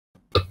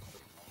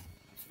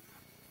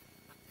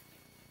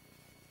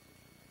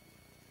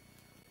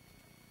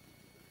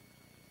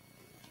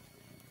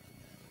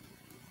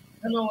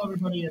Hello,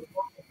 everybody, and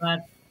welcome back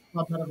to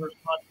the Metaverse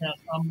podcast.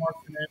 I'm Mark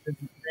Fernandez,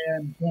 and today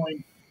I'm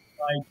joined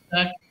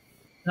by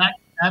Zach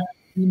Epps,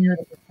 Jr.,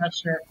 the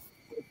professor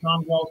for the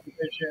John Wells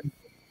Division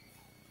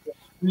of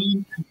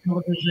Screen and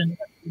Television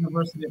at the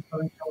University of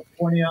Southern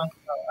California.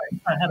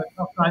 I had a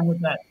tough time with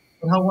that.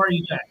 But how are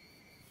you, Jack?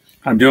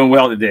 I'm doing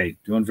well today,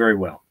 doing very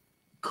well.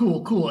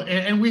 Cool, cool.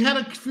 And we had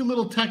a few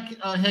little tech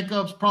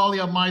hiccups probably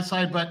on my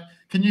side, but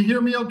can you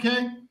hear me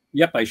okay?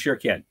 Yep, I sure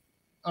can.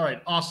 All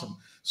right, awesome.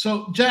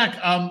 So, Jack,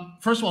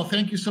 first of all,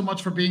 thank you so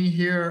much for being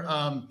here.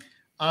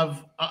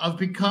 I've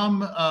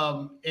become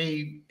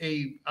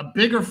a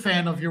bigger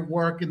fan of your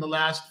work in the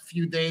last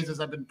few days as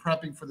I've been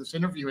prepping for this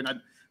interview,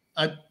 and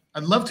I'd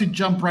love to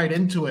jump right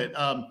into it.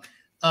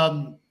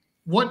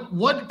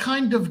 What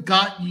kind of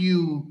got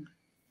you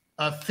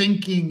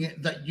thinking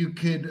that you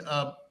could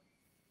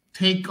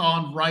take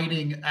on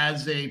writing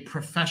as a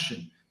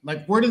profession?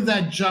 Like, where did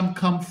that jump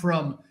come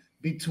from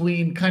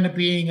between kind of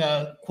being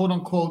a quote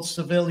unquote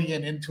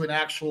civilian into an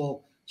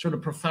actual sort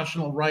of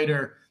professional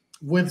writer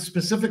with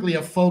specifically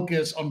a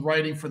focus on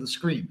writing for the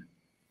screen?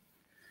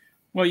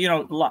 Well,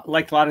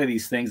 like a lot of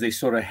these things, they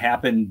sort of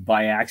happen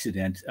by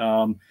accident.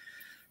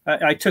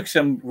 I took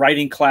some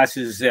writing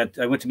classes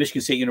I went to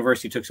Michigan State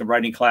University, took some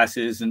writing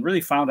classes, and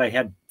really found I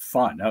had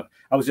fun.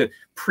 I was a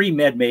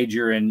pre-med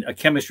major, and a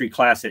chemistry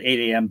class at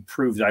 8 a.m.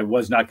 proved I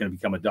was not going to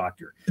become a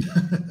doctor.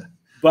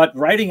 But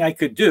writing I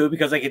could do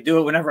because I could do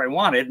it whenever I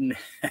wanted and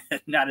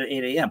not at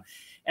 8 a.m.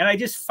 And I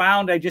just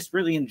found I just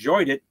really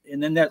enjoyed it.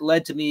 And then that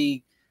led to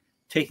me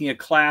taking a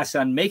class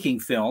on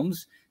making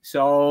films.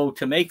 So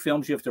to make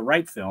films, you have to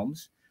write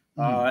films.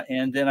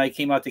 And then I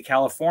came out to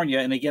California.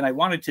 And again, I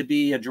wanted to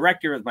be a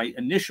director as my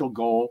initial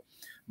goal.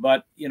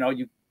 But,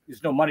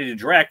 there's no money to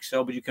direct.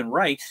 But you can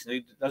write.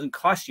 It doesn't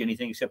cost you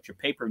anything except your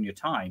paper and your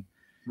time.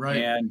 Right.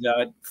 And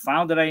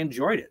found that I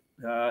enjoyed it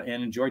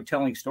and enjoyed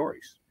telling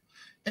stories.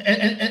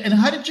 And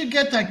how did you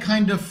get that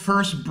kind of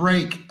first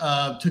break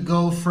to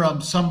go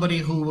from somebody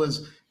who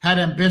had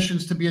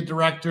ambitions to be a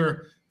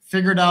director,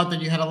 figured out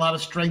that you had a lot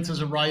of strengths as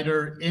a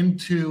writer,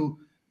 into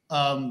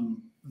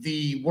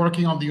the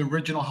working on the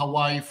original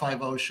Hawaii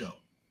Five-0 show?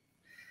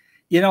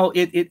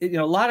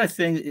 A lot of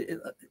things.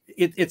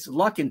 It's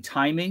luck and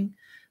timing.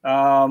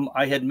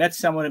 I had met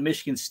someone at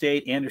Michigan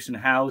State, Anderson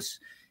House,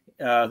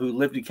 who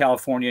lived in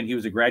California, and he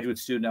was a graduate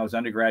student. I was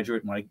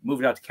undergraduate. When I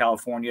moved out to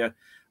California,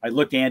 I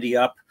looked Andy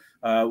up.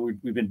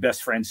 We've been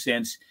best friends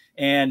since.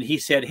 And he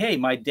said, hey,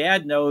 my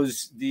dad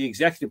knows the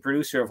executive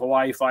producer of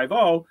Hawaii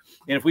Five-0.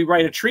 And if we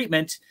write a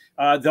treatment,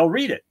 they'll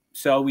read it.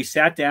 So we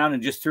sat down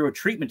and just threw a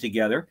treatment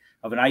together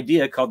of an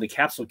idea called the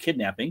capsule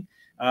kidnapping.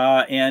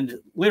 And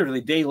literally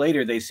a day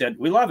later, they said,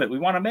 we love it. We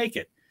want to make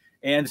it.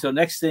 And so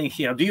next thing,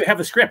 do you have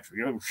a script?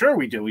 Sure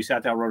we do. We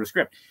sat down, wrote a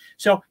script.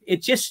 So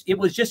it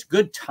was just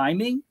good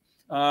timing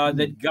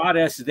that got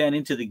us then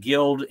into the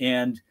guild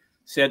and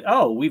said,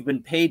 oh, we've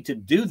been paid to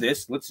do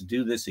this. Let's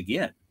do this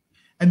again.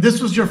 And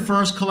this was your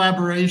first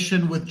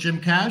collaboration with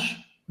Jim Cash?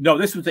 No,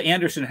 this was the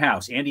Anderson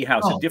House, Andy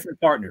House, a different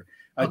partner.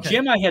 Okay.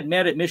 Jim I had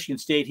met at Michigan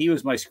State. He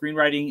was my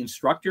screenwriting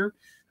instructor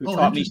who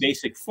taught me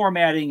basic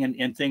formatting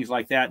and things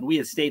like that. And we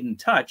had stayed in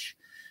touch.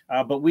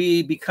 But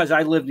because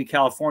I lived in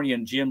California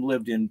and Jim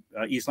lived in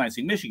East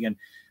Lansing, Michigan,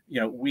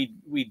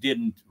 we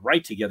didn't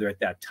write together at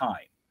that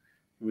time.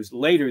 It was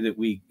later that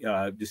we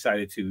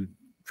decided to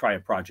try a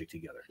project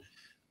together.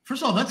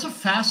 First of all, that's a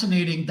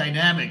fascinating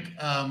dynamic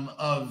I'm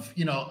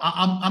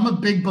a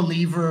big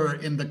believer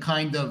in the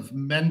kind of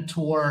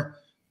mentor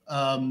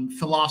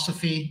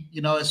philosophy,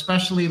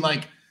 especially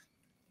like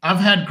I've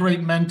had great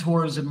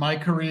mentors in my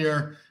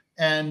career,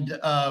 and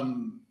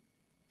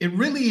it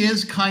really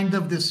is kind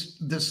of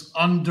this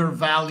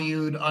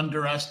undervalued,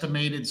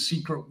 underestimated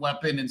secret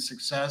weapon in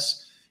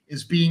success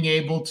is being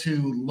able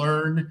to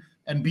learn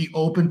and be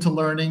open to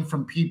learning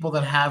from people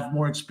that have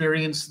more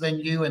experience than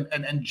you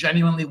and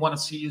genuinely want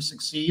to see you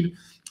succeed.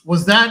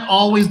 Was that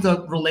always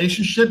the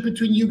relationship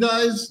between you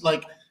guys?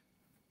 Like,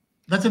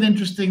 that's an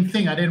interesting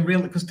thing. I didn't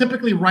realize, because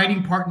typically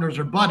writing partners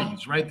are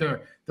buddies, right?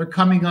 They're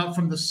coming up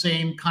from the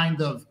same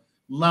kind of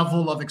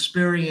level of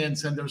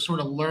experience and they're sort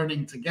of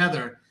learning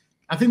together.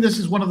 I think this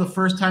is one of the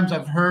first times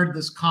I've heard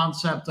this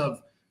concept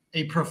of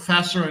a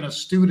professor and a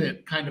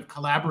student kind of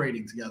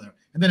collaborating together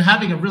and then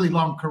having a really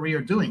long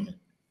career doing it.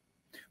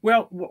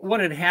 Well,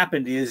 what had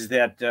happened is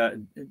that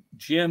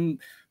Jim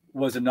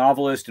was a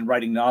novelist and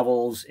writing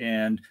novels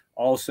and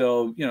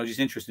also, just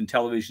interested in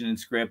television and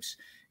scripts.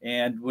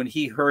 And when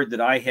he heard that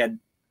I had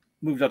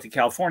moved out to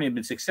California and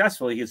been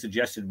successful, he had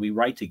suggested we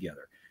write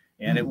together.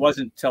 And it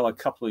wasn't until a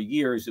couple of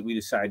years that we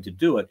decided to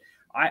do it.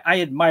 I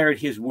admired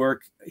his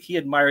work. He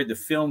admired the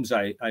films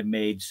I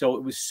made. So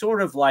it was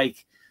sort of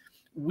like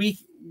we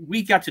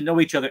got to know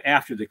each other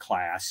after the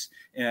class,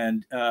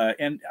 and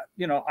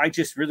I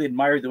just really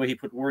admired the way he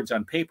put words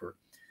on paper.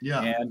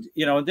 Yeah. And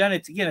and then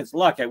it's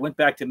luck. I went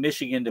back to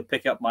Michigan to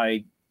pick up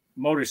my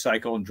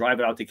motorcycle and drive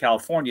it out to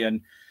California,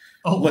 and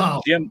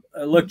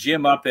looked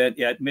Jim up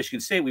at Michigan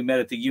State. We met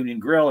at the Union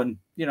Grill, and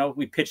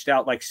we pitched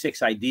out like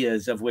 6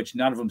 ideas, of which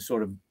none of them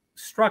sort of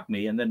struck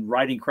me. And then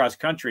riding cross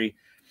country,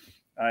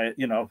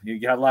 you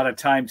got a lot of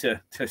time to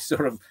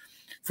sort of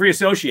free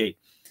associate.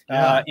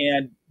 Yeah.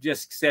 And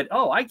just said,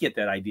 "Oh, I get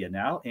that idea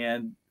now."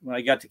 And when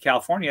I got to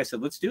California, I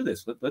said, "Let's do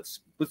this.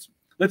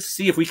 Let's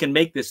see if we can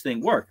make this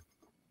thing work."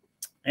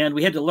 And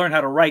we had to learn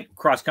how to write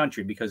cross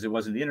country because there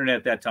wasn't the internet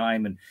at that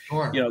time, and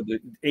Sure. the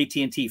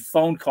AT&T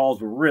phone calls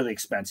were really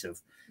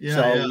expensive. Yeah,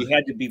 So yeah. we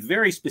had to be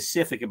very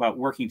specific about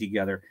working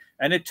together.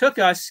 And it took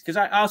us, because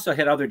I also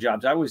had other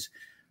jobs. I was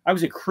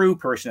a crew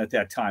person at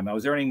that time. I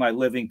was earning my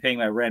living, paying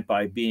my rent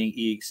by being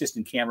an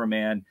assistant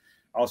cameraman,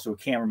 also a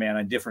cameraman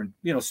on different,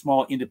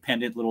 small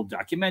independent little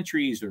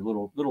documentaries or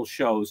little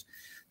shows,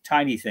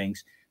 tiny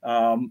things.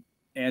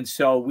 And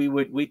so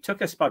we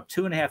took us about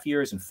 2.5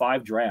 years and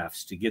 5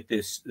 drafts to get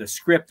the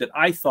script that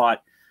I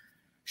thought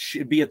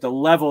should be at the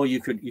level you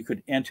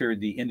could enter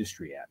the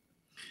industry at.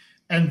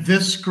 And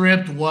this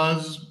script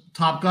was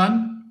Top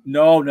Gun?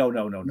 No.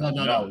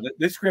 No.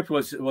 This script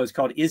was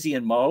called Izzy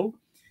and Mo.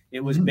 It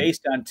was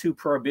based on 2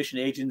 prohibition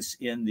agents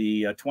in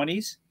the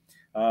 20s.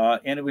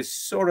 And it was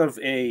sort of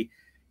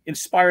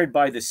inspired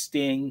by The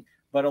Sting,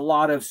 but a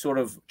lot of sort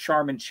of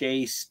charm and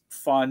chase,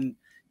 fun,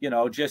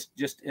 just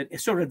a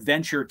sort of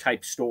adventure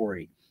type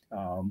story.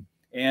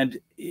 And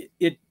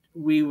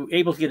we were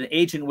able to get an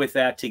agent with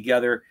that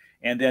together.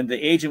 And then the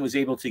agent was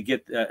able to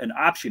get an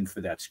option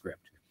for that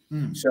script.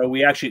 So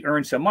we actually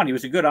earned some money. It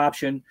was a good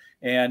option,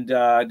 and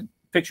the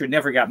picture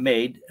never got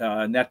made.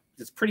 And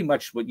that's pretty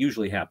much what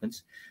usually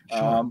happens.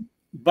 Sure.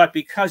 But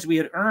because we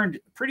had earned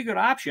a pretty good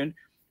option,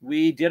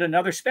 we did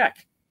another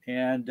spec.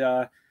 And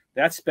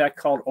that spec,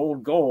 called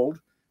Old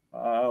Gold,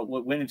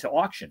 went into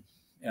auction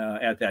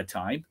at that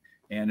time.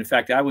 And in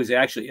fact, I was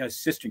actually an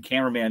assistant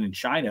cameraman in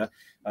China,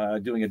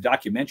 doing a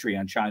documentary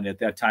on China at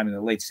that time in the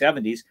late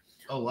 70s.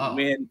 Oh, wow.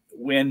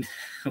 When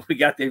we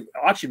got the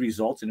auction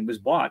results and it was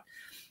bought.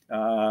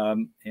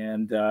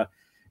 And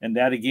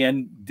that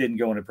again didn't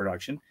go into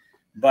production,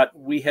 but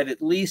we had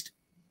at least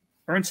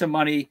earned some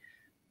money,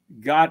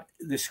 got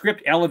the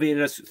script,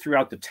 elevated us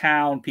throughout the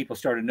town. People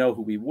started to know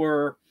who we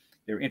were.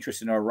 They were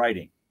interested in our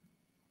writing.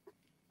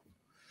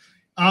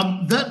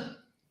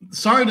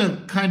 Sorry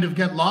to kind of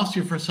get lost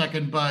here for a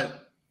second,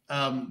 but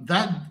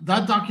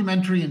that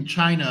documentary in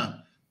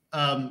China,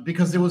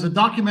 because there was a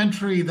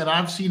documentary that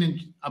I've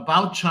seen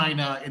about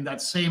China in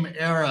that same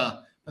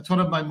era. That's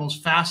one of my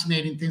most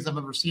fascinating things I've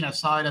ever seen. I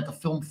saw it at the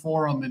Film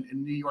Forum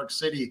in New York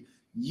City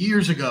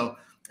years ago.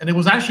 And it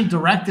was actually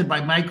directed by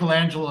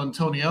Michelangelo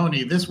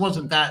Antonioni. This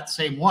wasn't that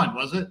same one,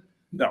 was it?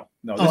 No.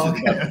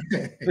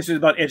 This is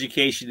about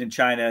education in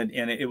China.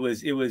 And it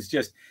was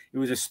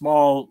a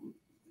small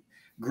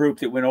group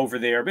that went over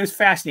there. But it was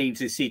fascinating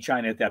to see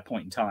China at that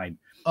point in time.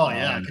 Oh,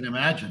 yeah, I can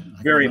imagine.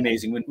 Very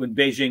amazing. When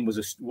Beijing was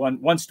a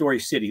one-story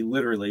city,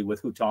 literally,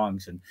 with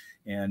hutongs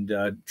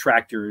and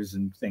tractors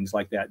and things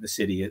like that in the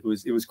city. It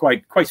was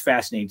quite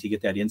fascinating to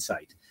get that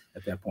insight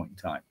at that point in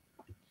time.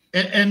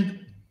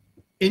 And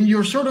in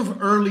your sort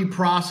of early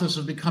process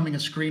of becoming a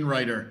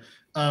screenwriter,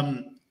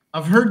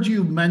 I've heard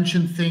you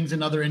mention things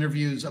in other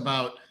interviews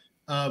about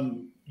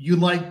you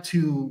like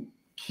to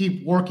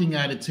keep working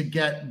at it to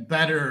get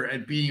better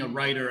at being a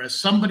writer. As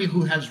somebody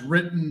who has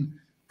written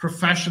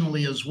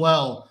professionally as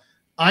well,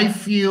 I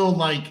feel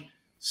like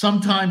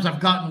sometimes I've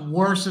gotten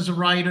worse as a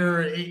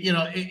writer.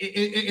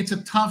 It's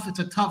a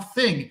tough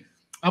thing.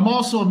 I'm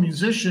also a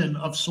musician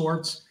of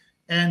sorts,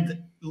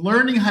 and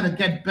learning how to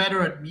get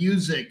better at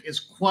music is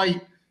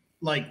quite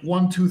like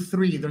 1, 2,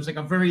 3. There's like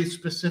a very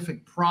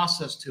specific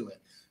process to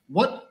it.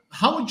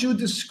 How would you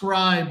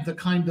describe the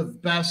kind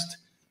of best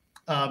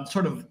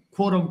sort of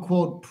quote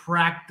unquote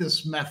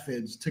practice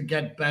methods to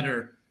get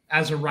better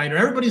as a writer?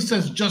 Everybody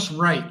says just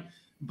write,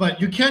 but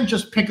you can't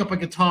just pick up a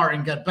guitar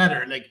and get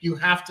better. Like, you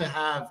have to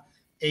have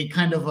a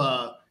kind of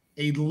a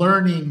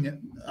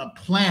learning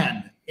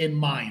plan in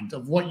mind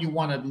of what you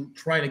want to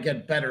try to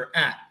get better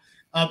at.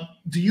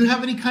 Do you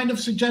have any kind of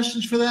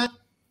suggestions for that?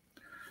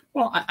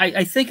 Well,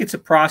 I think it's a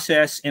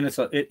process, and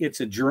it's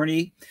a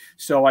journey.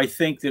 So I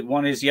think that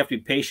one is you have to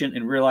be patient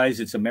and realize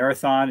it's a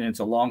marathon and it's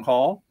a long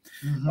haul.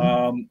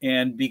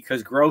 And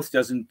because growth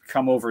doesn't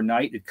come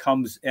overnight, it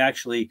comes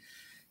actually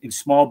in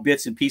small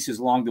bits and pieces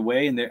along the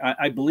way. And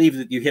I believe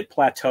that you hit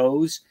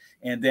plateaus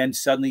and then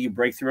suddenly you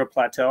break through a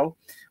plateau.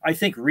 I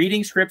think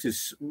reading scripts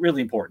is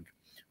really important.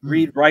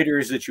 Read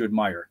writers that you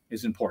admire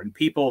is important.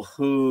 People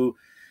who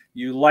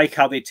you like,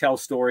 how they tell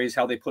stories,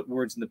 how they put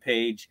words in the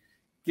page.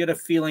 Get a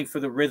feeling for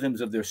the rhythms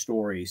of their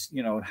stories.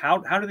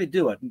 How do they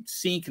do it?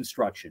 Scene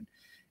construction.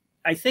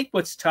 I think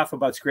what's tough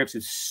about scripts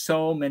is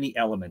so many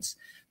elements.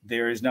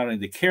 There's not only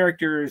the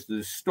characters,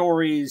 the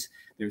stories,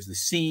 there's the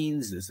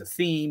scenes, there's the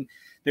theme.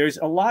 There's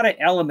a lot of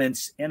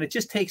elements, and it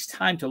just takes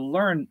time to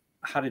learn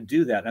how to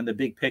do that on the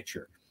big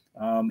picture.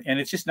 And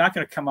it's just not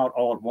going to come out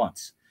all at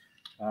once.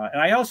 And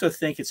I also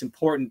think it's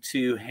important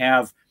to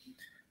have,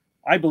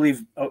 I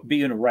believe,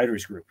 be in a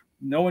writer's group.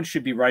 No one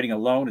should be writing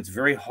alone. It's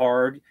very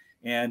hard.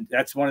 And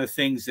that's one of the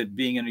things that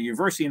being in a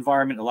university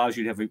environment allows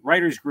you to have a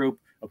writer's group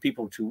of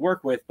people to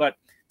work with. But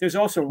there's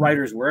also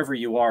writers wherever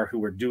you are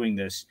who are doing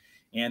this.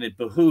 And it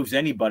behooves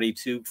anybody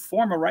to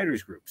form a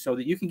writer's group so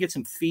that you can get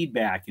some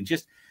feedback and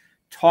just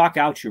talk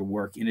out your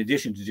work in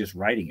addition to just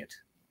writing it.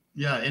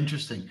 Yeah,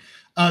 interesting.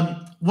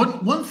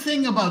 One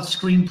thing about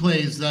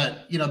screenplays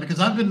that, because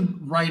I've been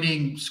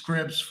writing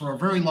scripts for a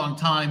very long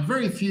time,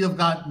 very few have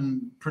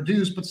gotten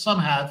produced, but some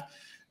have.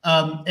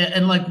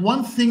 And like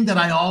one thing that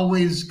I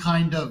always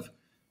kind of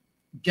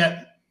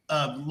get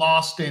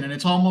lost in, and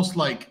it's almost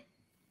like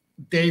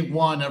day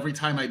one every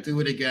time I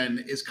do it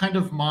again, is kind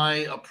of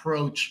my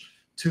approach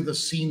to the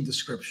scene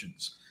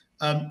descriptions.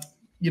 Do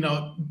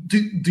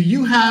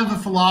you have a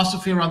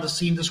philosophy around the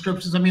scene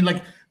descriptions? I mean,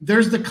 like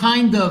there's the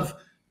kind of,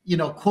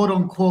 quote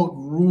unquote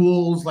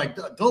rules, like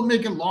don't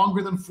make it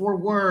longer than 4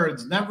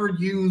 words, never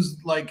use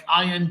like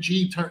ing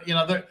term,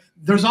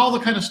 there's all the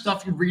kind of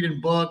stuff you read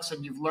in books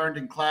and you've learned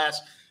in class.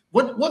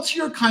 What's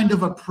your kind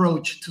of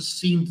approach to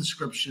scene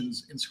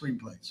descriptions in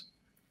screenplays?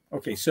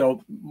 Okay,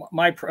 so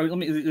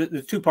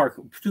the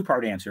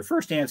two-part answer.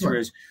 First answer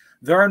is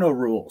there are no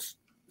rules.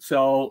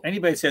 So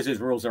anybody that says there's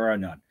rules, there are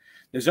none.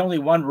 There's only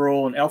one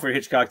rule, and Alfred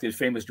Hitchcock, the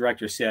famous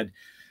director, said,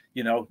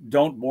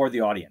 don't bore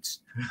the audience.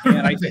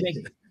 And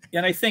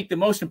I think the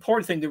most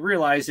important thing to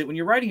realize that when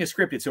you're writing a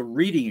script, it's a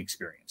reading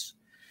experience.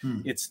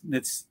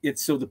 It's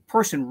so the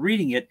person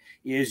reading it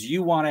is,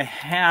 you want to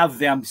have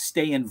them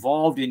stay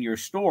involved in your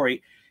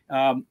story.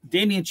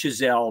 Damien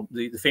Chazelle,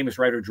 the famous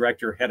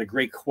writer-director, had a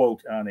great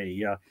quote on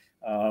a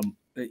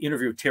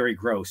interview with Terry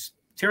Gross.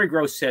 Terry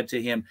Gross said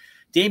to him,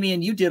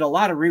 Damien, you did a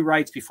lot of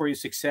rewrites before your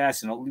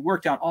success and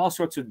worked on all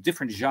sorts of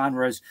different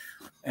genres.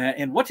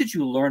 And what did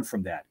you learn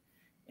from that?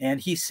 And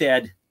he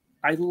said,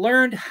 I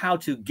learned how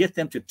to get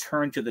them to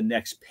turn to the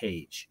next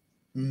page.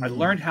 I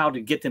learned how to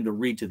get them to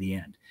read to the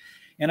end.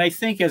 And I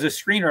think as a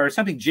screenwriter,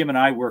 something Jim and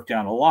I worked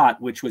on a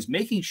lot, which was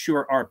making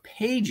sure our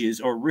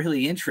pages are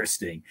really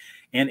interesting.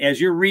 And as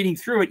you're reading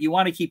through it, you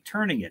want to keep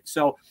turning it.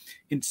 So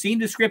in scene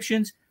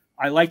descriptions,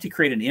 I like to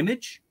create an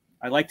image.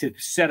 I like to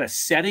set a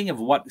setting of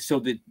so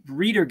the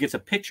reader gets a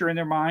picture in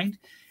their mind.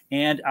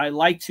 And I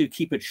like to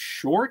keep it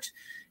short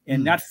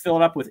and not fill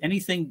it up with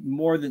anything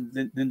more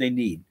than they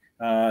need.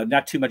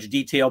 Not too much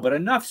detail, but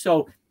enough.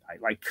 So I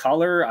like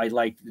color. I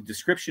like the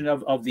description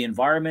of the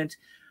environment.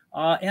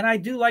 And I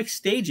do like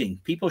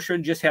staging. People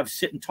shouldn't just have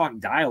sit and talk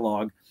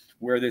dialogue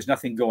where there's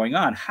nothing going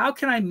on. How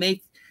can I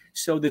make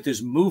so that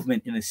there's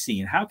movement in a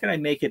scene? How can I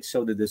make it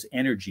so that there's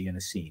energy in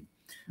a scene?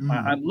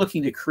 I'm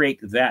looking to create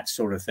that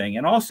sort of thing.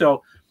 And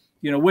also,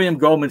 William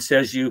Goldman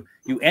says you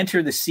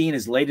enter the scene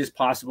as late as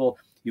possible,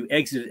 you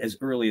exit as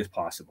early as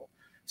possible.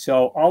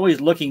 So always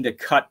looking to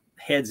cut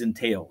heads and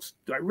tails.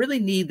 Do I really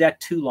need that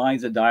 2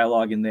 lines of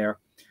dialogue in there?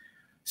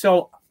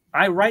 So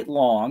I write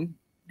long,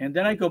 and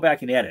then I go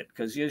back and edit,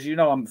 because as you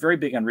know, I'm very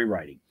big on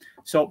rewriting.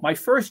 So my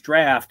first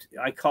draft,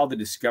 I call the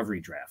discovery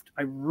draft.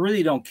 I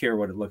really don't care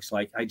what it looks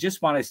like. I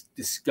just want to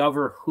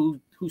discover whose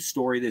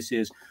story this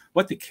is,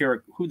 who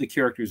the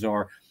characters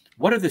are,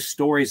 what are the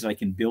stories that I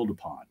can build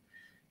upon.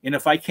 And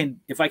if I can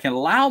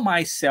allow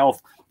myself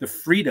the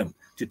freedom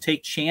to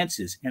take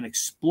chances and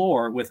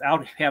explore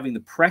without having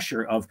the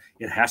pressure of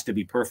it has to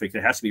be perfect,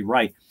 it has to be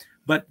right.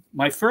 But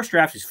my first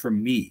draft is for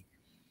me.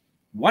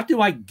 What do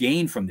I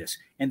gain from this?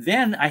 And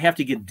then I have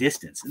to get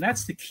distance. And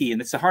that's the key.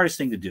 And it's the hardest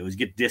thing to do, is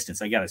get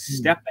distance. I got to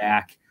step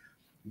back,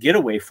 get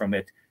away from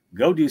it,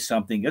 go do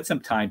something, get some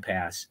time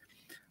pass,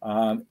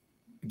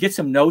 get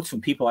some notes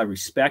from people I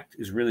respect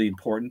is really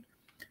important.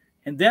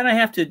 And then I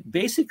have to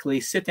basically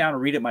sit down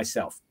and read it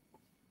myself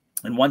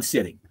in one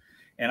sitting.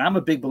 And I'm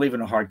a big believer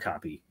in a hard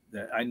copy.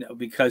 I know,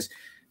 because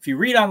if you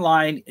read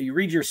online, you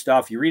read your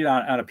stuff, you read it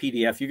on a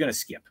PDF, you're going to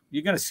skip.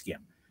 You're going to skim.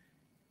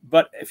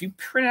 But if you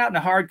print it out in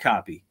a hard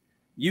copy,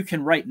 you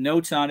can write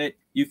notes on it.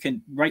 You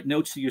can write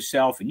notes to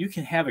yourself, and you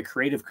can have a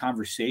creative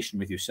conversation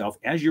with yourself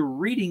as you're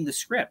reading the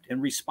script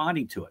and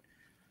responding to it.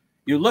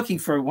 You're looking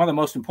for one of the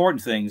most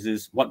important things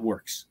is what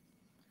works.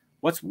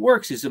 What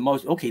works is the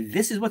most, okay,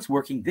 this is what's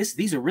working.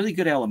 These are really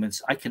good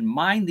elements. I can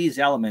mine these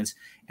elements.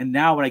 And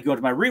now when I go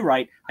to my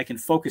rewrite, I can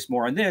focus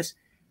more on this.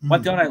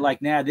 What don't I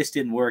like? Nah, this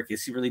didn't work.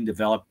 It's really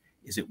developed.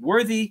 Is it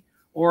worthy?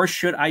 Or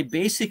should I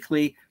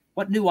basically,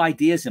 what new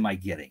ideas am I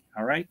getting?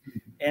 All right.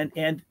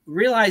 And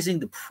realizing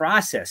the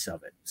process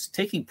of it, it's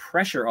taking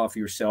pressure off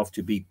yourself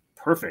to be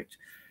perfect.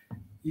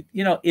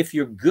 If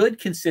you're good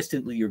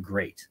consistently, you're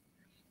great.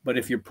 But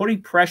if you're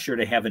putting pressure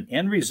to have an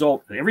end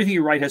result, everything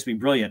you write has to be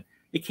brilliant,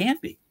 it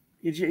can't be.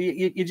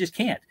 You just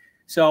can't.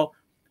 So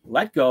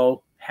let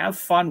go, have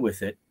fun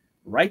with it,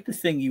 write the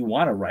thing you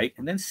want to write,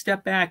 and then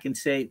step back and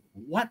say,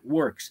 what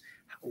works?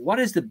 What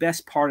is the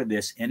best part of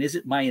this? And is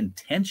it my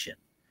intention?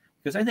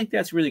 Because I think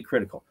that's really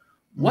critical.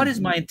 What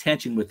is my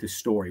intention with this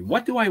story?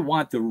 What do I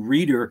want the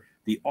reader,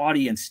 the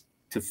audience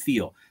to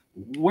feel?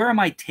 Where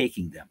am I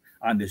taking them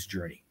on this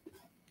journey?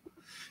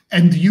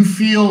 And do you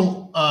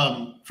feel,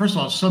 first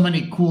of all, so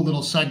many cool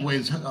little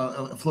segues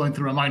flowing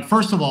through my mind.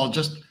 First of all,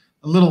 just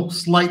a little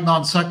slight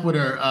non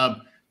sequitur.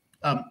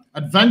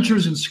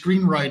 Adventures in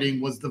Screenwriting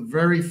was the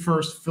very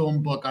first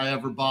film book I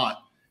ever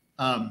bought,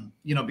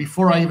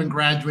 before I even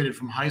graduated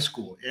from high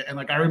school. And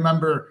like, I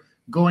remember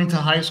going to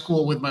high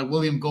school with my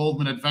William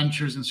Goldman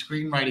Adventures in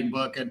Screenwriting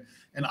book. And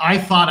I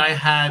thought I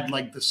had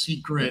like the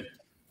secret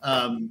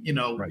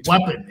Right.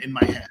 weapon in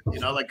my hand,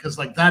 like, because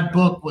like that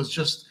book was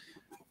just,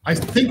 I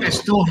think I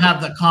still have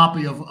the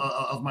copy of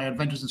my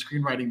Adventures in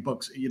Screenwriting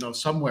books,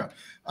 somewhere.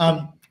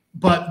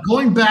 But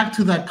going back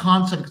to that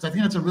concept, because I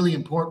think that's a really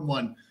important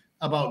one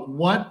about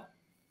what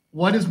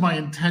is my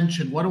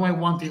intention? What do I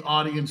want the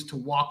audience to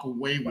walk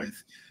away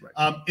with?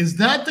 Right. Is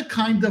that the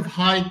kind of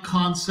high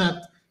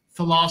concept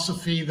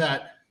philosophy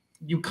that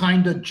you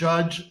kind of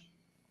judge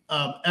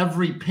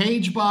every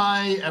page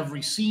by,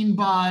 every scene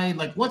by?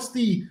 Like, what's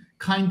the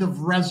kind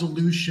of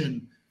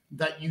resolution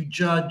that you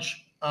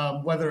judge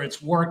whether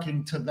it's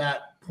working to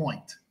that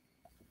point?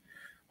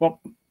 Well,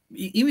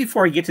 even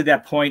before I get to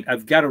that point,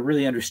 I've got to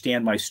really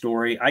understand my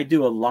story. I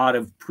do a lot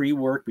of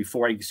pre-work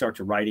before I start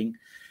to writing.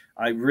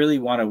 I really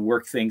want to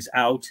work things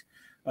out.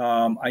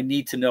 I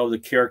need to know the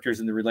characters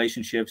and the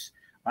relationships.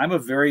 I'm a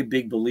very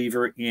big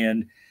believer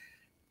in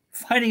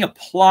finding a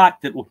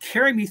plot that will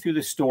carry me through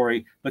the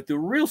story, but the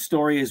real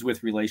story is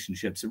with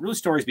relationships. The real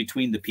story is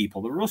between the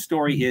people. The real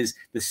story is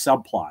the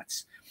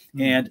subplots.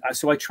 And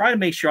so I try to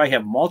make sure I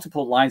have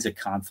multiple lines of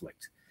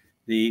conflict.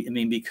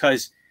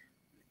 Because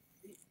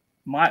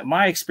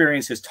my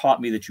experience has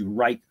taught me that you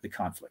write the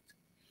conflict.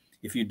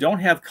 If you don't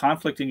have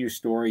conflict in your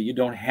story, you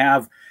don't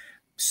have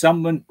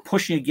someone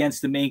pushing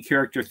against the main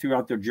character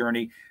throughout their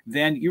journey,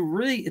 then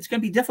it's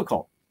going to be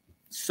difficult.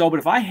 So, but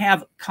if I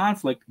have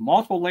conflict,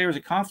 multiple layers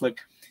of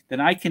conflict,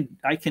 then I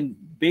can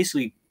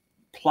basically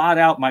plot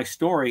out my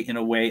story in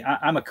a way.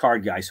 I'm a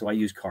card guy, so I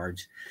use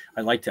cards.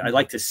 I like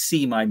to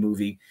see my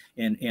movie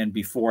and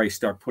before I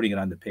start putting it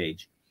on the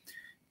page.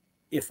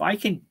 If I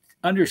can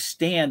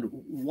understand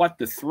what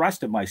the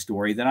thrust of my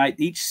story, then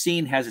each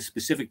scene has a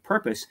specific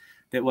purpose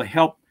that will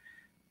help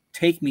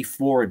take me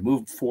forward,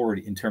 move forward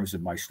in terms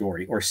of my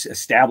story, or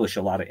establish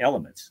a lot of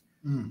elements.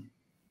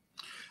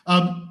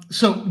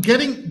 So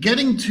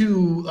getting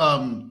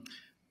to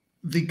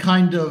the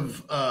kind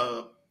of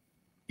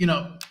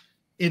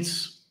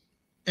it's,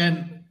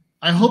 and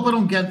I hope I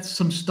don't get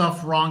some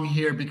stuff wrong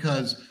here,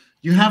 because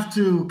you have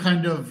to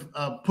kind of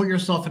put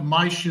yourself in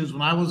my shoes.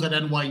 When I was at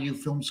NYU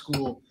Film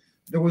School,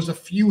 there was a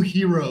few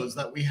heroes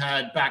that we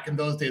had back in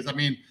those days. I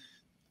mean,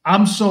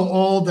 I'm so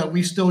old that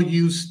we still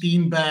use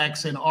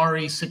Steenbecks and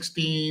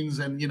RE16s,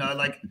 and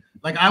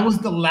like I was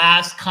the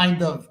last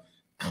kind of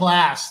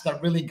class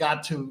that really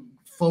got to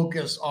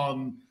focus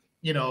on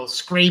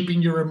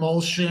scraping your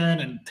emulsion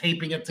and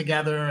taping it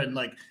together, and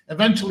like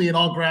eventually it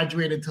all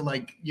graduated to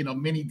like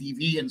mini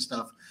DV and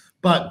stuff.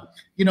 But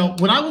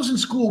when I was in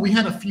school, we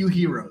had a few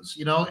heroes,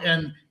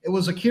 and it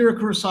was Akira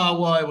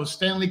Kurosawa, it was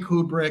Stanley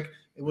Kubrick,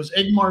 it was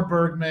Ingmar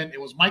Bergman, it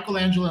was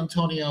Michelangelo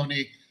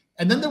Antonioni.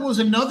 And then there was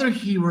another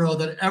hero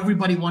that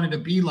everybody wanted to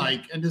be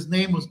like, and his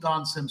name was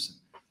Don Simpson.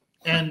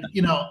 And,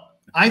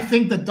 I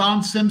think that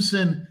Don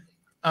Simpson,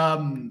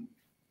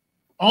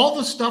 all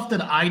the stuff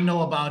that I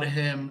know about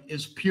him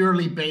is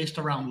purely based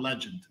around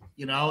legend,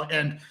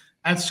 and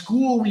at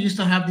school, we used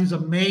to have these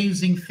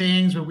amazing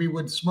things where we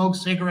would smoke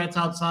cigarettes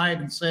outside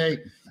and say,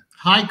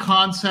 high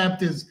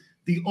concept is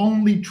the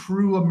only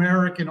true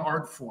American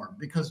art form,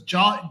 because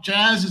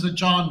jazz is a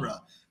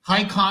genre.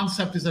 High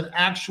concept is an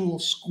actual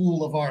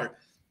school of art.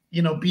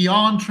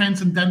 Beyond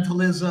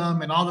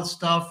transcendentalism and all this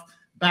stuff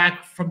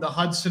back from the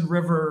Hudson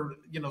River,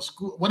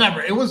 school,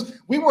 whatever.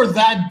 We were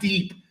that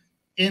deep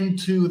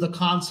into the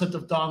concept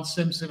of Don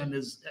Simpson and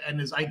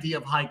his idea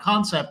of high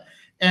concept.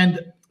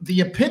 And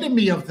the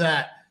epitome of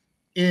that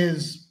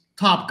is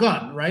Top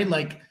Gun, right?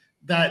 Like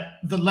that,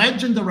 the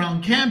legend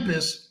around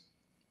campus,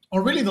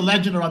 or really the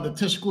legend around the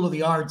Tisch School of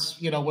the Arts,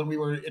 when we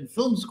were in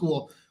film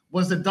school,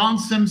 was that Don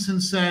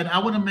Simpson said, I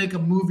want to make a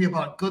movie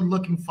about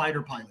good-looking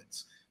fighter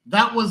pilots.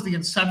 That was the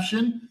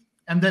inception,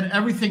 and then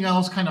everything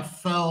else kind of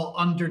fell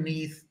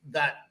underneath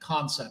that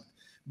concept.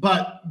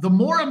 But the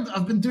more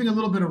I've been doing a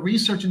little bit of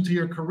research into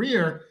your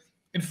career,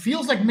 it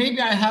feels like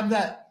maybe I have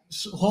that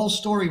whole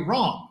story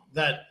wrong,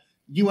 that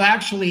you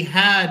actually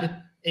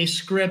had a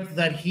script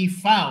that he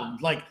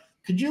found. Like,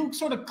 could you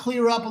sort of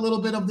clear up a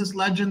little bit of this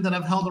legend that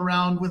I've held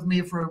around with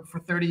me for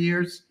 30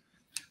 years?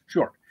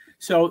 Sure.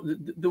 So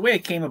the way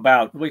it came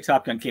about, the way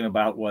Top Gun came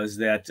about was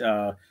that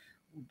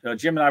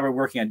Jim and I were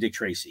working on Dick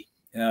Tracy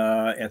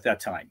at that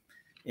time.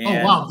 And,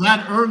 oh, wow.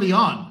 That early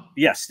on.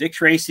 Yes. Dick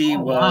Tracy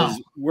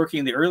was working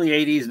in the early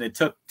 80s, and it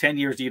took 10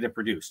 years to get it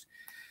produced.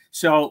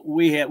 So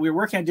we were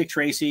working on Dick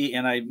Tracy,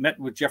 and I met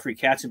with Jeffrey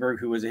Katzenberg,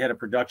 who was the head of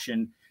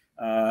production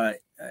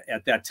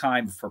at that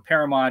time for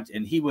Paramount.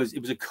 And it was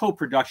a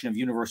co-production of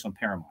Universal and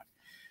Paramount.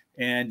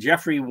 And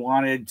Jeffrey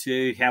wanted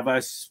to have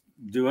us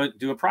do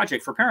a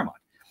project for Paramount,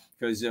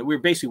 because we were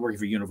basically working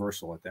for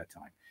Universal at that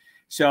time.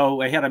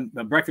 So I had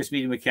a breakfast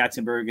meeting with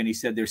Katzenberg, and he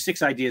said there's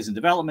 6 ideas in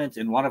development,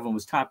 and one of them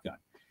was Top Gun.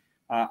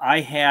 I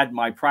had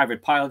my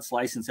private pilot's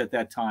license at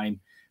that time.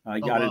 I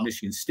got it at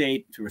Michigan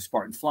State through a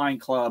Spartan Flying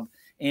Club,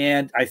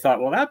 and I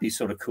thought, well, that'd be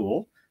sort of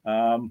cool.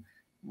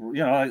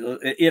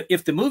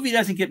 If the movie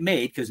doesn't get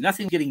made, because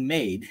nothing's getting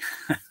made,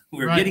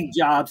 we're getting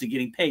jobs and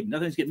getting paid,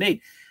 nothing's getting made.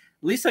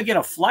 At least I get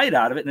a flight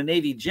out of it in a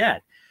Navy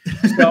jet.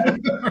 So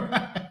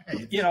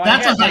You know,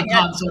 that's a high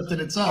concept in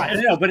itself. I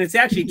know, but it's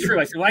actually true.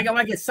 I said, well, I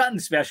want to get something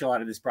special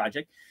out of this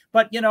project.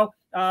 But, you know,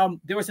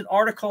 there was an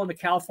article in the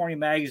California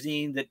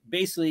magazine that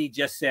basically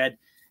just said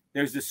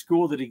there's this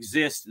school that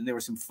exists, and there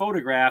were some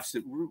photographs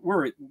that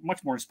were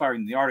much more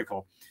inspiring than the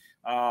article.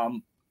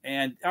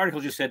 And the article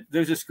just said,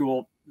 there's a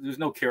school, there's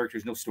no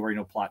characters, no story,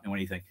 no plot, no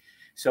anything.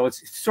 So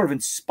it's sort of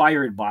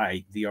inspired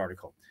by the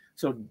article.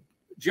 So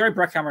Jerry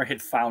Bruckheimer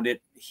had found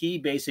it. He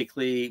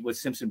basically, with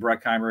Simpson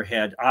Bruckheimer,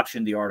 had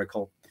optioned the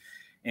article.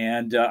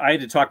 And I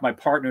had to talk my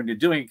partner into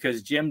doing it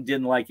because Jim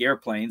didn't like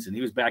airplanes, and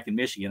he was back in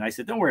Michigan. I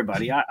said, don't worry,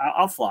 buddy.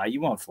 I'll fly.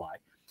 You won't fly.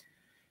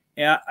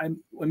 And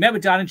I met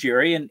with Don and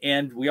Jerry,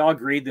 and we all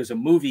agreed there's a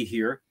movie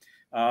here.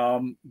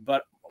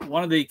 But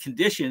one of the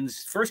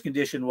conditions, first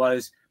condition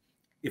was,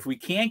 if we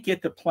can't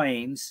get the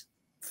planes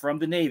from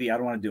the Navy, I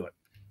don't want to do it.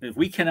 If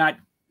we cannot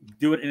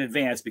do it in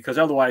advance, because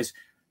otherwise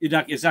it's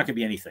not going to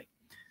be anything.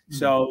 Mm-hmm.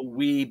 So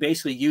we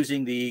basically,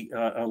 using the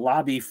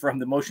lobby from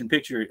the Motion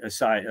Picture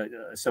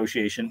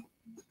Association,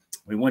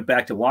 we went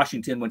back to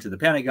Washington, went to the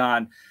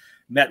Pentagon,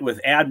 met with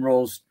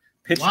admirals,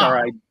 pitched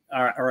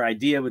our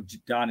idea with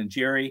Don and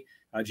Jerry.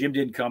 Jim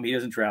didn't come. He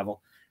doesn't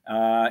travel.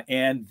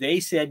 And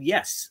they said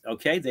yes.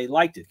 Okay. They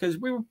liked it because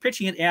we were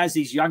pitching it as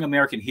these young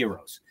American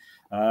heroes.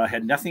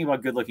 Had nothing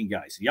about good-looking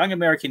guys, young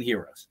American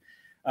heroes.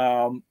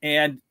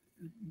 And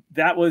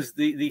that was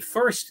the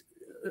first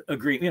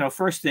agreement, you know,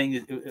 first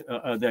thing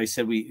that I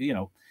said, we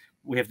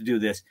have to do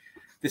this.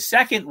 The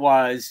second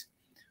was,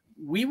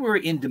 we were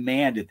in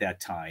demand at that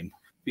time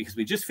because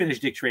we just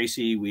finished Dick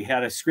Tracy. We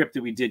had a script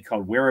that we did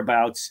called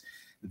Whereabouts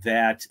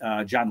that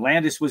John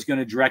Landis was going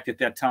to direct at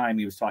that time.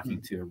 He was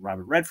talking to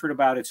Robert Redford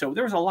about it. So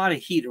there was a lot of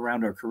heat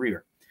around our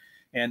career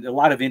and a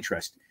lot of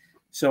interest.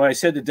 So I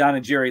said to Don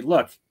and Jerry,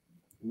 look,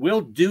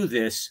 we'll do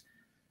this,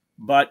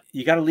 but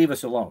you got to leave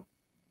us alone.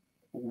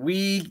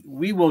 We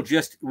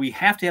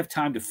have to have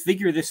time to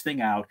figure this thing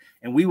out,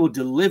 and we will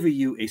deliver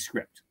you a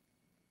script.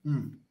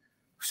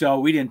 So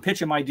we didn't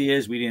pitch them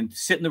ideas. We didn't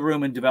sit in the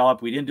room and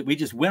develop. We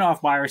just went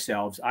off by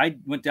ourselves. I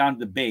went down to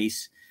the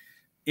base,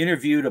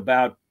 interviewed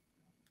about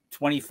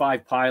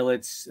 25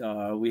 pilots.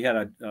 We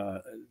had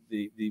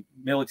the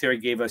military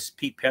gave us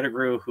Pete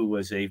Pettigrew, who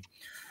was a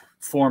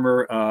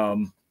former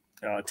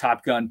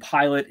Top Gun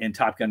pilot and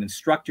Top Gun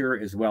instructor,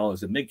 as well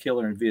as a MiG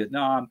killer in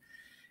Vietnam.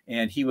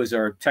 And he was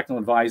our technical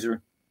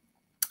advisor.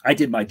 I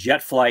did my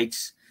jet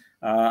flights.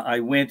 I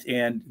went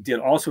and did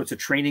all sorts of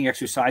training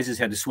exercises,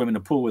 had to swim in a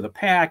pool with a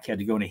pack, had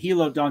to go in a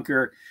helo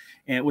dunker,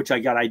 and which I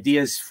got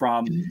ideas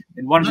from.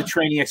 And one of the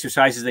training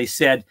exercises, they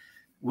said,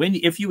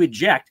 if you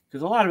eject,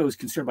 because a lot of it was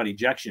concerned about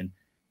ejection,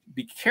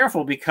 be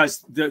careful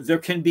because there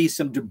can be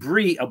some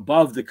debris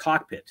above the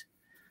cockpit.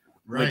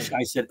 Right. Which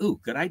I said, ooh,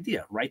 good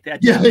idea. Write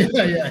that down.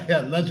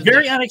 Yeah.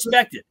 Very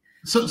unexpected.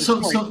 So,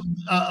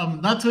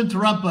 not to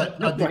interrupt,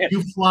 but did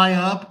you fly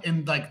up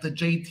in like the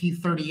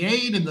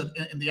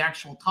JT-38 in the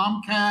actual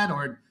Tomcat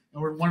or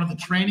one of the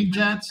training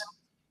jets?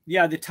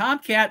 Yeah, the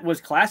Tomcat was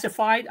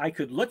classified. I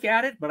could look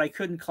at it, but I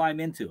couldn't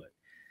climb into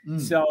it.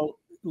 So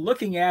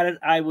looking at it,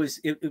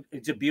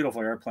 it's a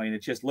beautiful airplane.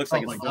 It just looks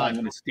like it's flying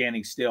when it's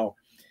standing still.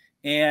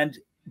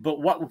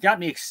 But what got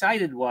me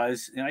excited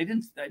was, and I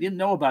didn't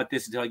know about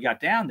this until I got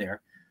down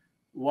there,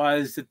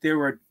 was that there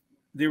were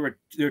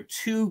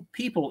two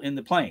people in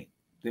the plane.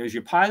 There's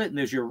your pilot and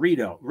there's your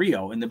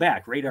Rio in the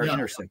back, radar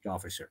intercept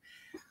officer,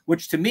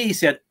 which to me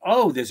said,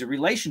 oh, there's a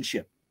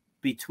relationship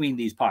between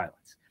these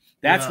pilots.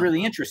 That's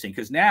really interesting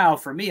because now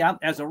for me,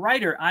 as a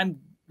writer, I'm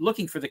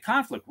looking for the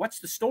conflict. What's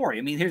the story?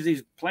 I mean, here's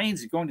these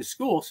planes going to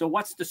school. So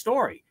what's the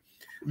story?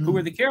 Who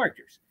are the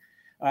characters?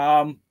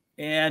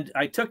 And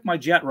I took my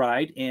jet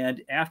ride.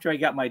 And after I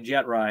got my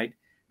jet ride,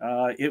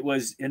 it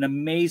was an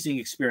amazing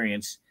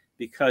experience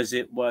because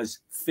it was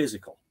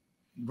physical.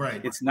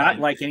 Right. It's not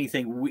like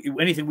anything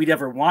we'd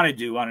ever want to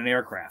do on an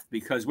aircraft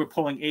because we're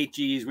pulling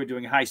 8Gs, we're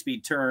doing high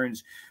speed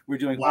turns, we're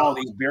doing all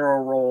these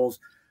barrel rolls.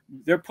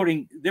 They're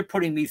putting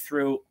me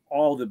through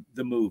all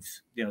the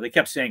moves. You know, they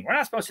kept saying we're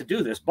not supposed to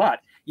do this,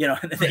 but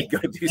and then they go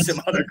do some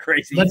other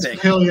crazy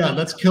things.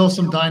 Let's kill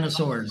some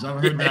dinosaurs.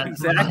 I've heard that.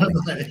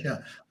 Exactly.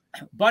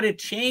 But it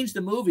changed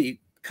the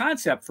movie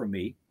concept for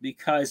me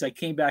because I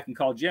came back and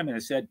called Jim and I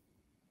said,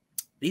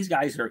 these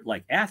guys are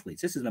like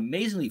athletes. This is an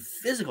amazingly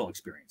physical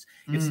experience.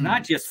 It's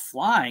not just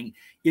flying.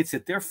 It's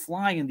that they're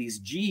flying in these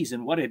Gs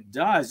and what it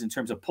does in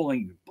terms of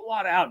pulling your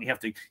blood out. And you have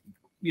to,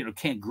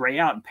 can't gray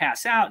out and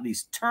pass out in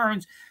these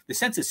turns. The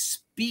sense of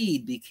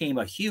speed became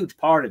a huge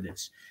part of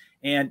this.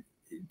 And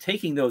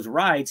taking those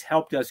rides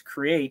helped us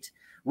create,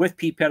 with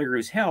Pete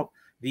Pettigrew's help,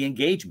 the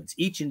engagements.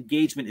 Each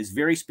engagement is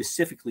very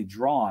specifically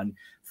drawn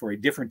for a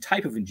different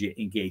type of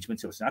engagement.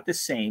 So it's not the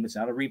same. It's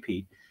not a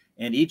repeat.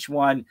 And each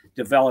one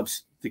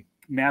develops the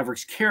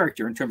Maverick's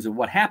character in terms of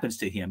what happens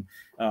to him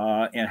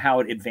and how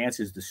it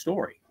advances the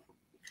story.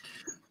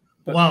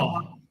 But,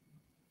 wow.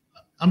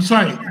 I'm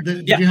sorry.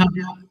 Did you have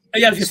I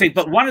was going to say,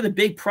 but one of the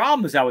big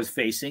problems I was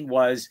facing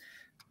was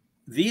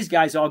these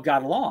guys all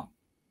got along.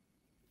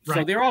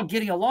 So they're all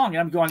getting along, and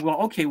I'm going, well,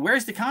 okay,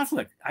 where's the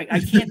conflict? I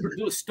can't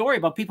do a story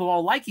about people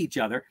all like each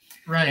other.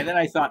 Right. And then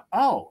I thought,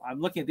 oh,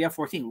 I'm looking at the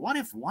F-14. What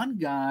if one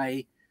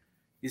guy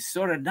is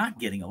sort of not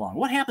getting along?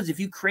 What happens if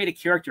you create a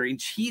character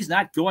and he's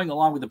not going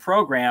along with the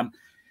program?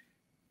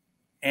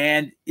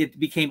 And it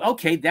became,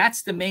 okay,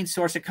 that's the main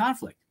source of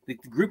conflict. The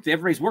group that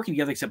everybody's working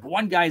together, except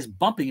one guy is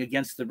bumping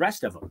against the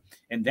rest of them.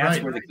 And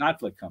that's where the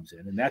conflict comes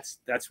in. And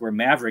that's where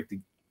Maverick,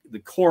 the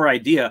core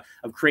idea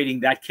of creating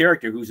that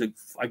character who's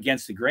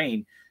against the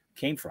grain,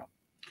 came from.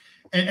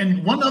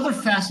 And one other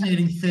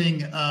fascinating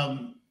thing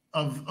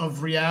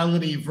of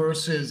reality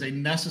versus a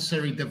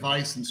necessary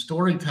device in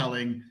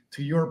storytelling,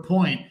 to your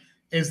point,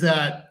 is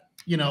that,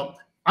 you know,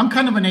 I'm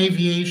kind of an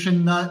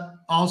aviation nut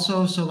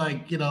also. So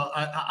like, you know,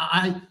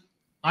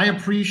 I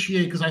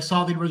appreciate, because I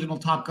saw the original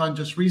Top Gun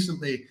just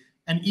recently,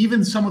 and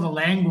even some of the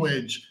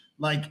language,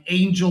 like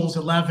Angels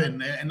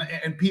 11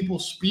 and people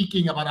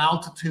speaking about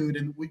altitude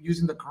and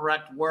using the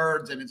correct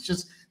words. And it's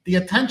just the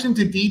attention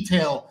to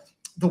detail,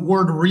 the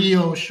word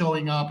Rio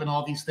showing up and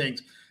all these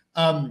things.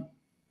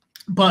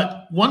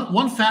 But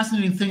one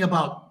fascinating thing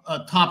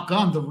about Top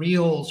Gun, the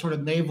real sort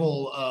of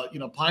naval, you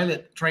know,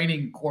 pilot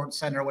training court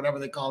center, whatever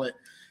they call it,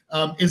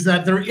 is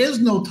that there is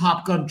no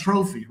Top Gun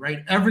trophy, right?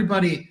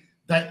 Everybody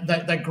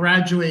that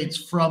graduates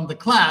from the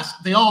class,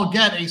 they all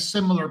get a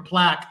similar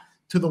plaque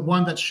to the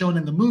one that's shown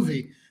in the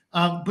movie.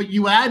 But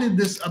you added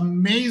this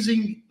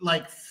amazing,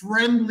 like,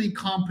 friendly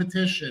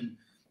competition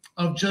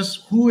of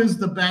just who is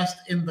the best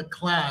in the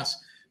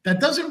class. That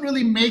doesn't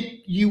really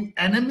make you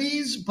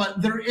enemies,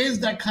 but there is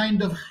that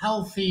kind of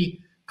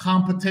healthy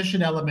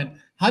competition element.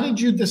 How did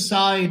you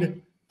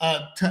decide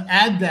to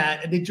add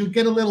that? And did you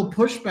get a little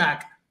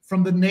pushback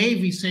from the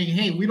Navy saying,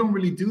 hey, we don't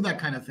really do that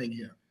kind of thing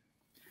here?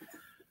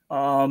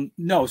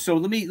 No. So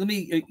let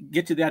me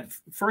get to that.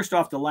 First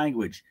off, the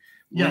language.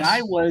 When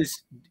I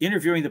was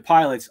interviewing the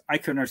pilots, I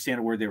couldn't understand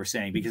a word they were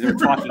saying because they were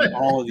talking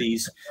all of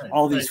these,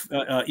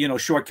 you know,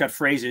 shortcut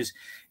phrases.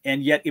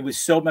 And yet it was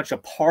so much a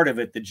part of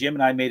it that Jim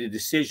and I made a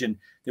decision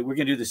that we're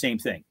going to do the same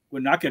thing. We're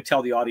not going to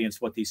tell the audience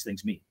what these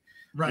things mean.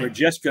 We're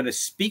just going to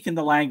speak in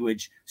the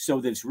language so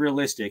that it's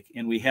realistic.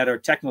 And we had our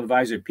technical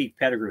advisor, Pete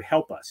Pettigrew,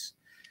 help us.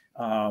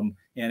 And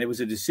it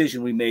was a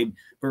decision we made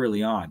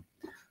early on.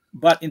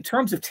 But in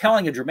terms of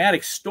telling a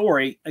dramatic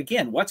story,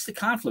 again, what's the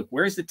conflict?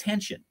 Where's the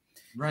tension?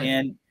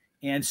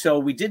 And so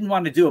we didn't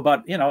want to do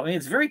about, you know, I mean,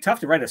 it's very tough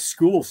to write a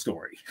school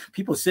story.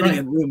 People sitting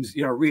in rooms,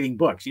 you know, reading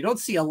books. You don't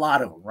see a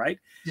lot of them, right?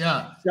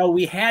 Yeah. So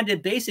we had to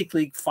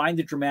basically find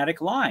the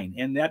dramatic line.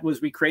 And that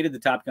was, we created the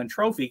Top Gun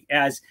trophy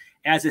as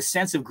a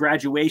sense of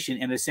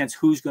graduation and a sense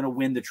who's going to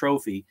win the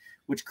trophy,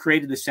 which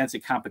created the sense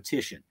of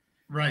competition.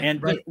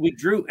 And we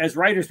drew, as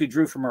writers, we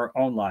drew from our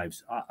own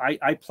lives.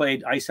 I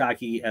played ice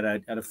hockey at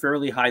a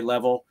fairly high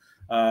level.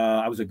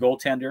 I was a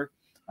goaltender.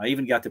 I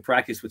even got to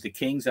practice with the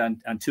Kings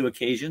on 2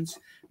 occasions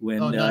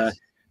when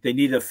they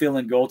needed a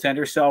fill-in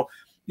goaltender. So,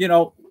 you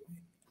know,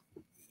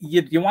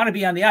 you want to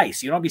be on the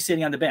ice. You don't be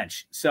sitting on the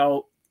bench.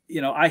 So,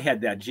 you know, I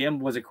had that. Jim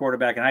was a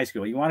quarterback in high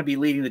school. You want to be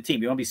leading the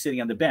team. You don't be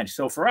sitting on the bench.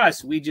 So for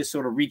us, we just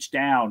sort of reached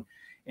down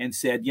and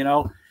said, you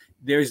know,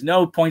 there's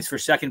no points for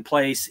second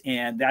place,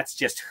 and that's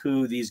just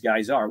who these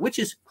guys are, which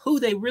is who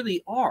they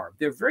really are.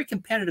 They're very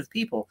competitive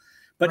people,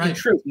 but in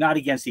truth, not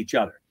against each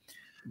other.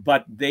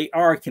 But they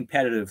are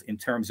competitive in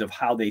terms of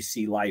how they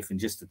see life and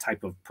just the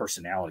type of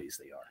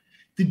personalities they are.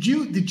 Did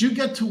you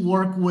get to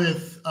work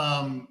with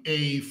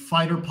a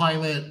fighter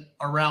pilot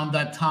around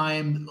that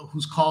time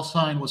whose call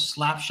sign was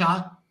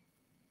Slapshot?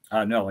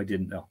 No, I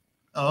didn't know.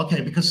 Oh, okay,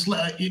 because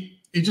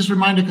it just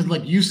reminded, because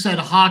like you said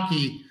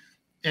hockey,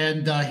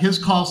 and his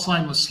call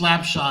sign was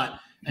Slapshot,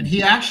 and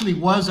he actually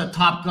was at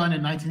Top Gun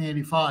in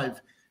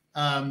 1985,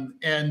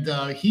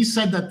 and he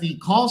said that the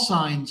call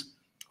signs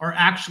are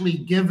actually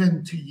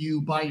given to you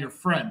by your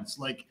friends.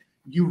 Like,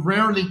 you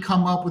rarely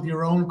come up with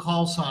your own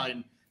call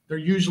sign. They're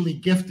usually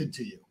gifted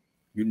to you.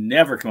 You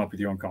never come up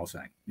with your own call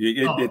sign.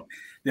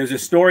 There's a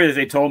story that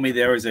they told me.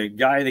 There was a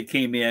guy that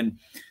came in,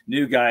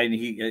 new guy, and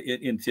he,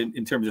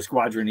 in terms of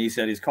squadron, he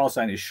said his call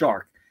sign is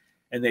Shark.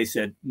 And they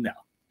said, no.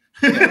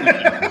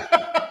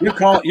 Your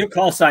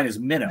call sign is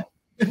Minnow.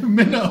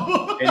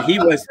 Minnow. And he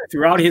was,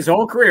 throughout his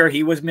whole career,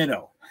 he was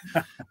Minnow.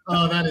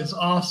 Oh, that is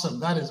awesome.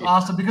 That is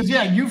awesome. Because,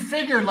 yeah, you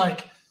figure,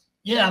 like,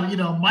 yeah, you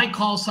know, my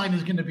call sign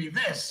is going to be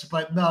this,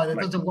 but no, it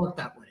doesn't work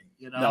that way.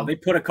 You know, no, they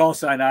put a call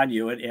sign on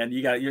you, and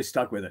you're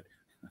stuck with it.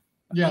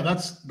 Yeah,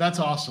 that's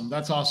awesome.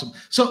 That's awesome.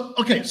 So,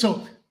 okay,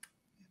 so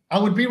I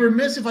would be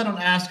remiss if I don't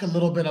ask a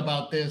little bit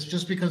about this,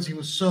 just because he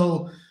was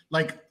so,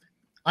 like,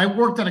 I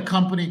worked at a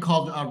company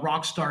called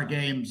Rockstar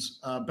Games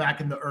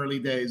back in the early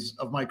days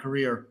of my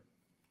career,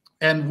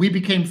 and we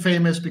became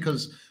famous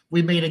because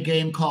we made a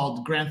game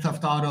called Grand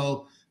Theft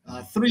Auto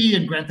 3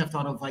 and Grand Theft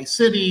Auto Vice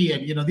City,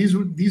 and you know,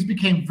 these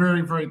became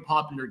very, very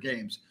popular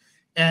games.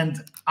 And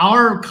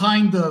our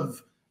kind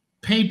of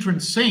patron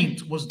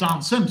saint was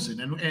Don Simpson,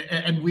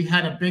 and we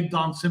had a big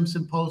Don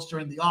Simpson poster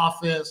in the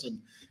office,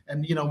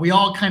 and you know, we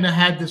all kind of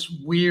had this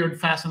weird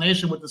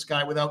fascination with this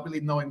guy without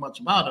really knowing much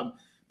about him,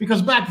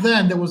 because back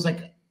then there was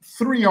like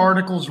 3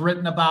 articles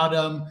written about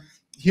him.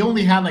 he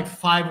only had like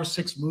 5 or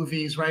 6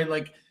 movies, right?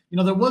 Like, you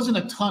know, there wasn't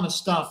a ton of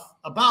stuff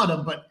about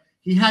him, but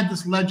he had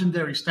this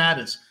legendary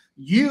status.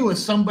 You,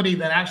 as somebody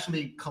that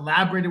actually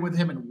collaborated with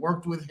him and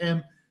worked with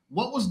him,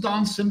 what was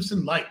Don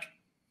Simpson like?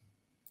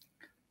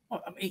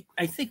 Well, I mean,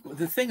 I think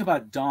the thing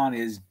about Don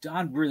is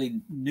Don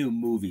really knew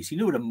movies. He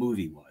knew what a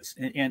movie was,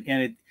 and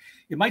it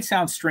might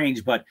sound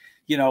strange, but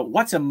you know,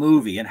 what's a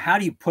movie and how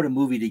do you put a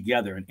movie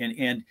together?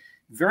 And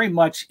very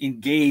much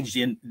engaged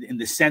in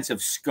the sense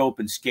of scope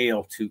and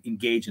scale to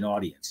engage an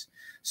audience.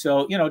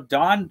 So, you know,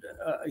 Don,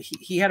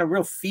 he had a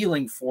real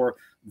feeling for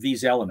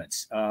these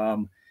elements.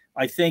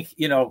 I think,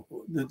 you know,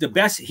 the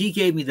best, he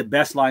gave me the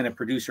best line a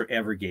producer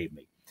ever gave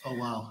me. Oh,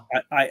 wow.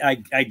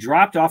 I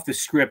dropped off the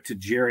script to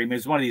Jerry. I mean,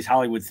 it's one of these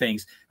Hollywood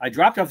things. I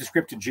dropped off the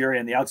script to Jerry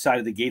on the outside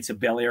of the gates of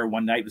Bel Air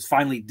one night. It was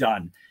finally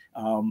done.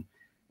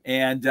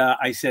 And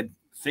I said,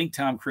 think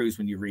Tom Cruise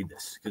when you read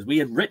this, because we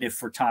had written it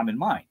for Tom in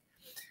mind.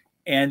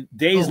 And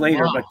days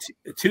later, wow.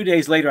 but 2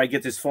 days later, I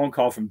get this phone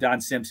call from Don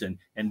Simpson,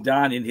 and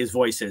Don in his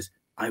voice says,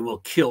 I will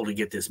kill to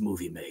get this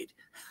movie made.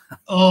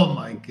 Oh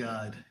my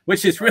God.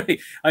 Which is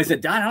really, I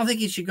said, Don, I don't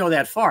think you should go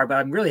that far, but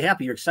I'm really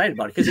happy you're excited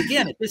about it. Because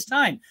again, at this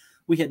time,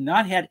 we had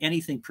not had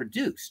anything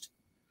produced.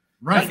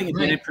 Right. Nothing had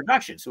been in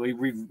production. So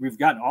we've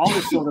gotten all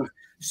this sort of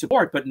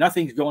support, but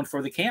nothing's going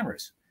for the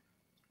cameras.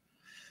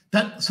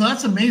 So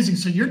that's amazing.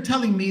 So you're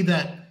telling me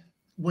that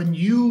when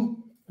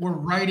you were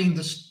writing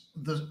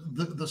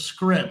the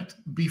script,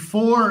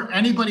 before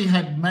anybody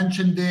had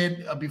mentioned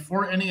it,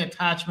 before any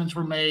attachments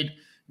were made,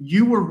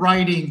 you were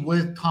writing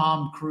with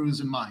Tom Cruise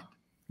in mind.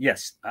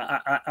 Yes,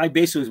 I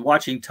basically was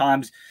watching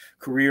Tom's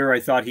career. I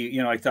thought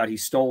he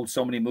stole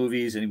so many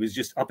movies, and he was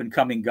just up and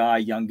coming guy,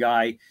 young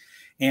guy.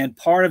 And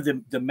part of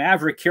the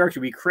Maverick character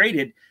we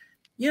created,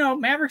 you know,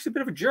 Maverick's a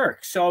bit of a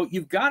jerk. So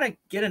you've got to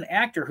get an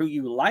actor who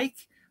you like,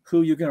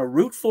 who you're going to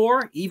root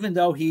for, even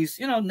though he's,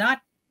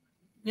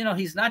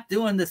 he's not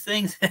doing the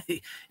things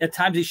at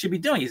times he should be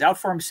doing. He's out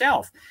for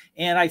himself.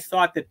 And I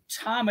thought that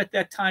Tom at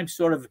that time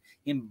sort of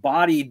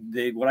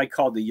embodied what I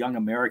called the young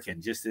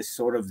American, just this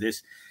sort of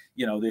this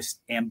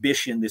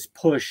ambition, this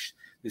push,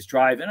 this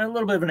drive, and a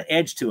little bit of an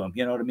edge to him.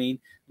 You know what I mean?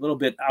 A little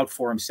bit out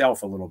for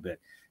himself a little bit.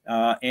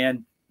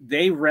 And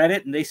they read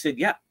it and they said,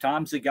 yeah,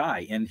 Tom's the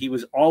guy. And he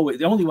was always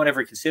the only one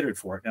ever considered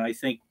for it. And I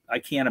think I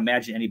can't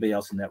imagine anybody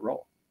else in that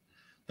role.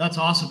 That's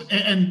awesome.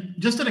 And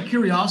just out of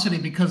curiosity,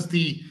 because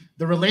the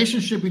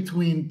relationship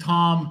between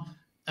Tom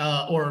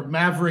or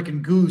Maverick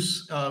and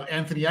Goose,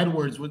 Anthony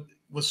Edwards,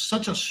 was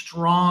such a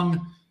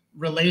strong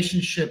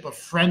relationship of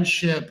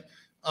friendship,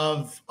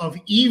 of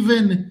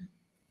even,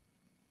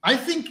 I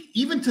think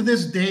even to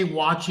this day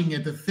watching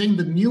it,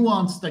 the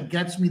nuance that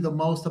gets me the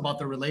most about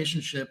the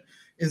relationship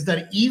is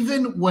that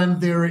even when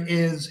there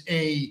is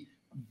a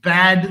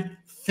bad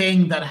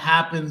thing that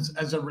happens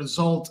as a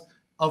result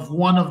of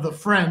one of the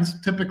friends,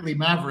 typically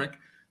Maverick,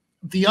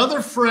 the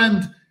other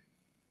friend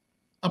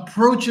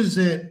approaches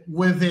it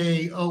with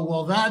oh,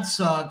 well, that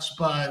sucks,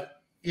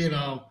 but,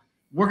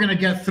 we're going to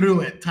get through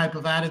it type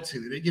of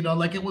attitude.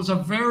 Like it was a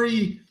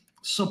very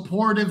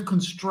supportive,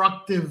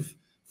 constructive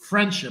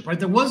friendship, right?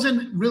 There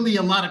wasn't really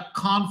a lot of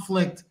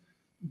conflict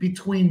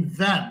between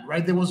them,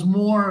 right? There was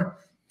more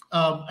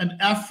an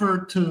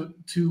effort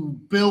to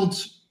build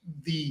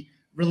the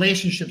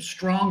relationship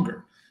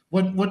stronger.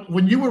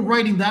 When you were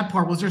writing that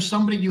part, was there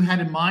somebody you had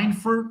in mind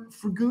for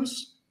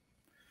Goose?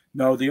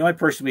 No, the only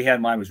person we had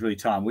in mind was really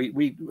Tom.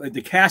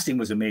 The casting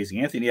was amazing.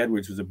 Anthony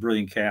Edwards was a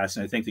brilliant cast,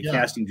 and I think the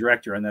casting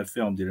director on that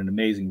film did an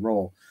amazing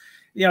role.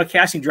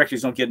 Casting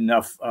directors don't get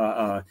enough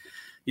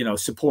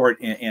support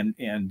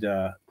and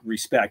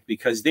respect,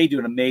 because they do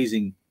an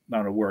amazing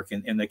amount of work,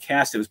 and the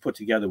cast that was put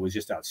together was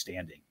just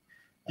outstanding.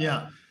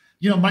 Yeah.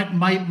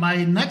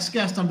 My next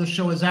guest on the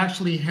show is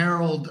actually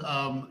Harold,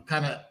 I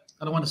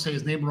don't want to say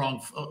his name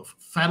wrong,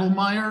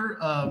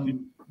 Fadelmeyer,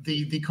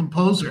 the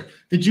composer.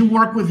 Did you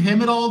work with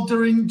him at all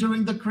during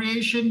the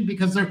creation?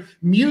 Because their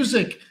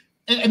music,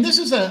 and this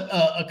is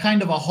a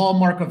kind of a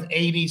hallmark of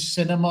 80s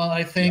cinema,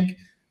 I think,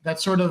 that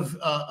sort of,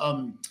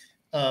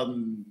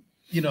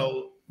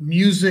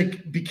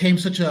 music became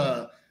such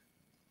an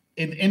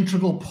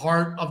integral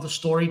part of the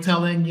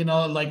storytelling,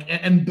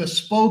 and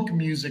bespoke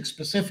music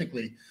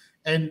specifically.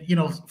 And,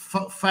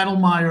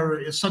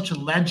 Fadelmeyer is such a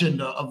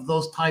legend of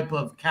those type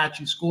of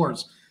catchy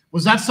scores.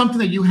 Was that something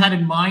that you had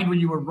in mind when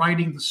you were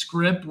writing the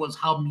script, was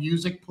how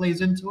music plays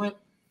into it?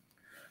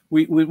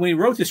 When we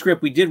wrote the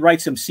script, we did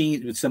write some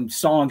scenes with some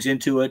songs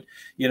into it,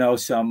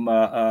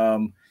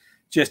 some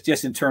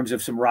just in terms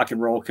of some rock and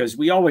roll, because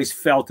we always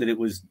felt that it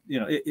was,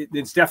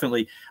 it's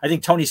definitely, I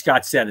think Tony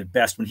Scott said it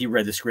best when he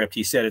read the script.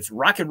 He said, it's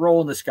rock and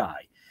roll in the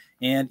sky.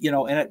 And,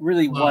 and it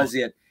really was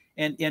it.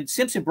 And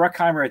Simpson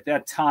Bruckheimer at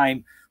that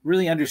time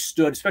really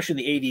understood,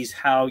 especially in the 80s,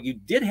 how you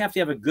did have to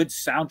have a good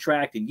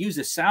soundtrack and use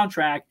the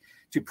soundtrack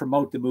to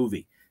promote the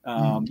movie.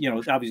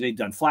 Obviously they'd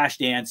done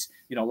Flashdance,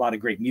 a lot of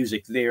great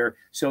music there.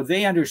 So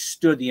they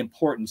understood the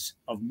importance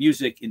of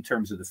music in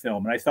terms of the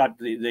film. And I thought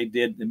they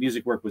did. The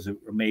music work was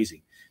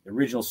amazing. The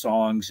original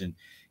songs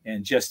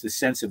and just the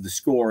sense of the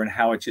score and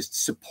how it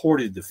just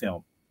supported the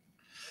film.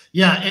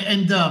 Yeah.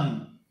 And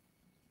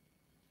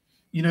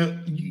You know,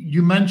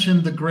 you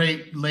mentioned the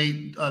great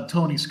late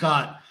Tony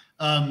Scott.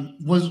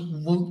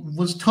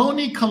 Was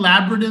Tony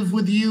collaborative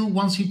with you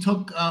once he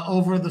took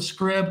over the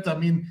script? I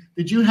mean,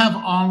 did you have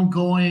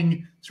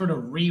ongoing sort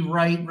of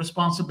rewrite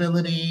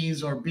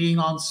responsibilities or being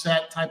on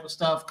set type of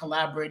stuff,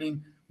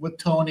 collaborating with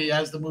Tony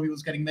as the movie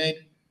was getting made?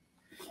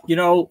 You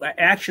know,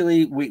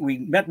 actually, we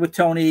met with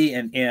Tony,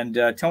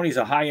 and Tony's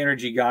a high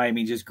energy guy. I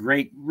mean, just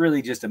great,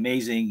 really just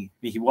amazing.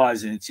 He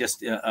was, and it's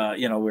just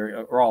you know,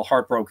 we're all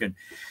heartbroken.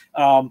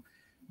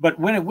 But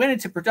when it went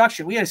into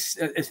production, we had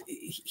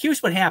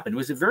here's what happened. It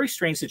was a very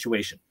strange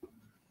situation.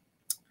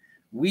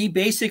 We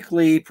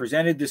basically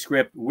presented the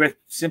script with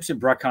Simpson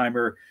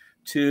Bruckheimer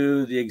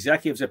to the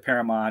executives at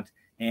Paramount,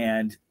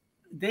 and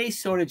they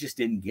sort of just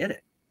didn't get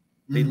it.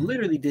 They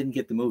literally didn't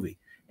get the movie.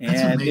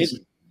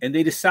 And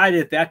they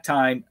decided at that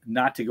time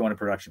not to go into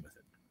production with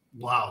it.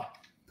 Wow.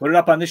 Put it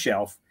up on the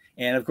shelf.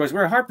 And of course,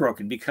 we're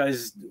heartbroken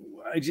because,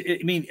 I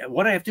mean,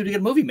 what do I have to do to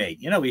get a movie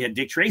made? You know, we had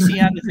Dick Tracy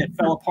on it that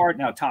fell apart.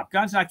 Now Top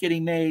Gun's not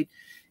getting made.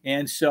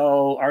 And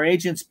so our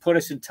agents put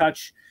us in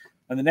touch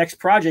on the next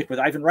project with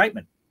Ivan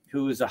Reitman,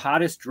 who is the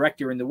hottest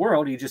director in the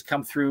world. He just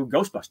come through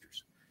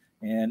Ghostbusters.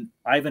 And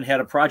Ivan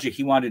had a project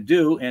he wanted to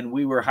do, and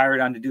we were hired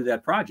on to do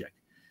that project.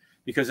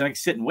 Because I could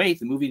sit and wait,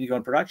 the movie didn't go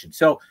in production.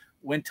 So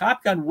when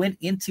Top Gun went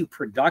into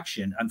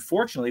production,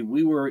 unfortunately,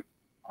 we were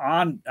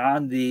on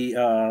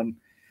the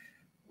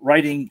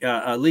writing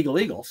Legal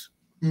Eagles,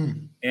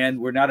 and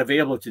we're not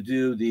available to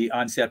do the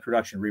on-set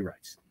production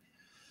rewrites.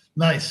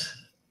 Nice.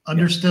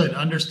 Understood.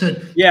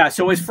 Understood. Yeah,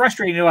 so it's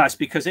frustrating to us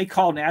because they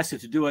called and asked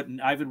us to do it,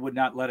 and Ivan would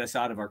not let us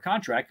out of our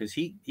contract because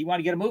he wanted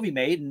to get a movie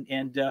made,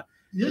 and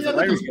there's a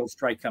Writers Guild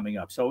strike coming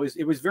up. So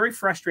it was very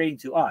frustrating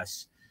to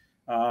us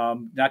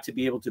not to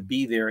be able to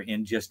be there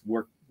and just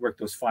work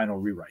those final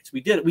rewrites.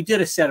 We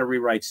did a set of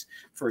rewrites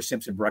for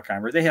Simpson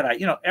Bruckheimer. They had,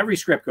 you know, every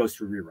script goes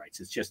through rewrites.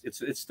 It's just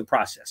it's the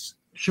process.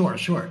 Sure.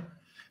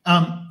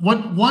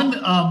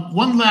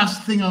 One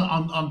last thing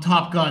on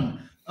Top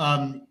Gun.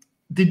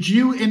 Did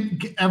you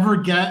ever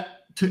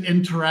get to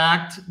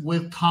interact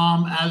with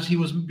Tom as he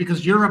was,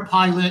 because you're a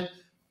pilot,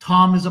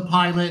 Tom is a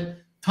pilot.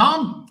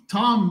 Tom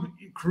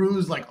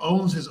Cruise like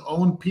owns his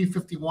own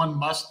P-51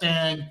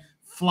 Mustang,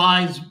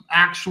 flies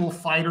actual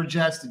fighter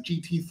jets, the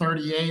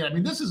GT-38. I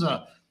mean, this is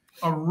a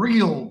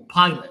real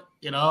pilot,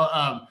 you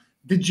know.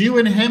 Did you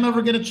and him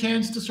ever get a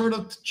chance to sort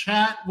of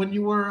chat when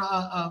you were,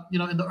 you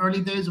know, in the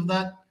early days of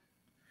that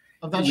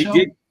show?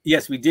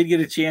 Yes, we did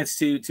get a chance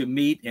to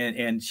meet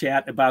and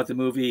chat about the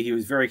movie. He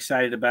was very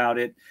excited about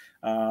it,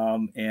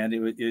 and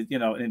it you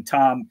know, and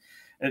Tom,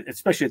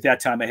 especially at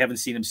that time, I haven't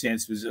seen him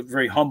since, was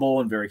very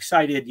humble and very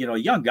excited. You know, a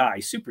young guy,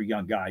 super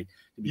young guy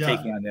to be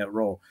taking on that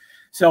role.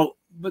 So,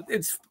 but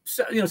it's,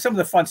 you know, some of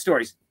the fun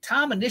stories.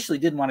 Tom initially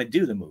didn't want to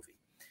do the movie.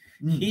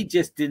 He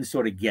just didn't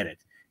sort of get it.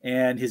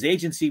 And his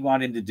agency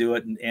wanted him to do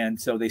it. And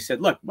so they said,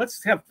 look, let's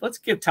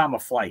give Tom a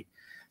flight.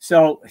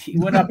 So he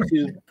went up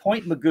to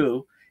Point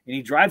Magoo, and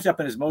he drives up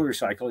on his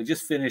motorcycle. He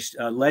just finished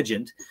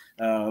Legend,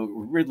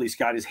 Ridley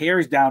Scott. His hair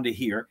is down to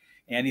here,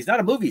 and he's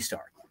not a movie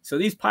star. So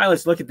these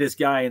pilots look at this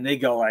guy and they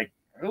go like,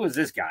 who is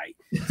this guy?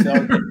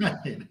 So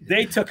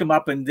they took him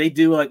up, and they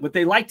do like what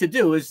they like to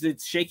do is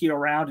it's shake you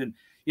around and,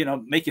 you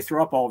know, make you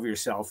throw up all over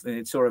yourself. And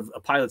it's sort of a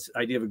pilot's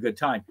idea of a good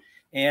time.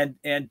 And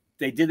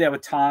they did that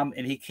with Tom,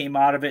 and he came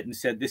out of it and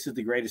said, this is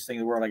the greatest thing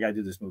in the world. I got to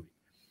do this movie.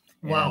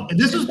 Wow. And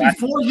this is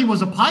before he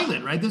was a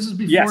pilot, right? This is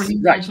before he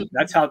right.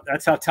 That's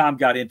how Tom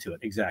got into it.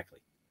 Exactly.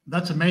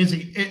 That's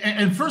amazing.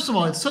 And first of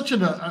all, it's such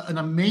an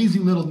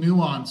amazing little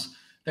nuance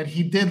that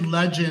he did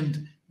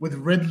Legend with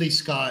Ridley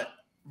Scott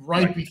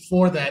right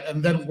before that,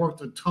 and then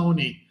worked with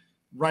Tony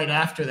right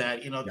after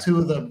that. You know, two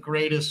of the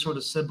greatest sort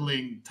of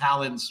sibling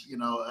talents, you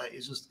know,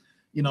 it's just,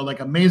 you know, like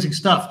amazing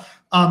stuff.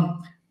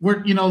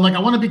 We're, you know, like I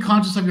want to be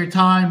conscious of your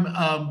time,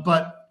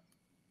 but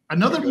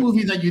another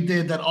movie that you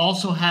did that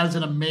also has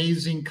an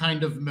amazing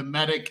kind of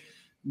mimetic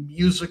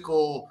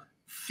musical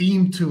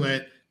theme to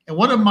it. And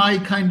one of my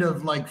kind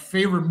of like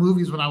favorite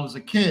movies when I was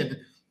a kid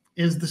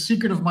is The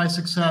Secret of My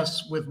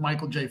Success with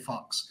Michael J.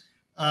 Fox.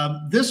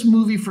 This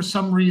movie, for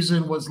some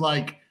reason, was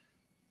like,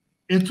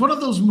 it's one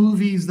of those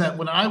movies that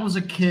when I was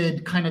a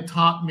kid kind of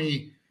taught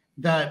me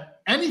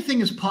that anything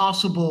is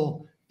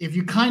possible if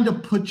you kind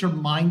of put your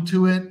mind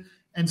to it.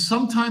 And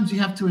sometimes you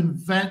have to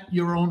invent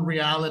your own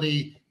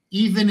reality,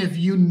 even if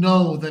you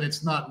know that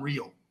it's not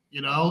real,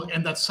 you know,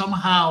 and that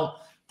somehow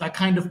that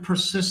kind of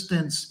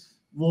persistence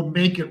will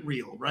make it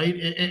real, right?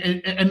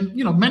 And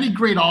you know, many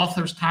great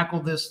authors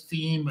tackle this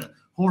theme.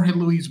 Jorge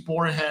Luis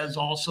Borges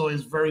also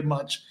is very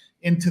much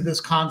into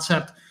this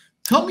concept.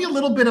 Tell me a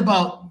little bit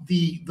about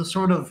the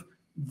sort of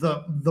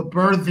the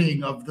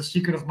birthing of The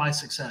Secret of My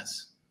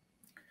Success.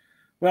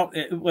 Well,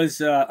 it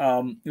was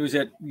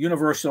at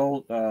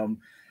Universal.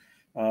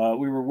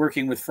 We were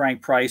working with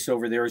Frank Price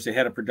over there as the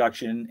head of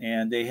production,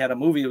 and they had a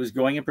movie that was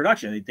going in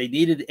production. They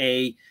needed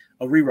a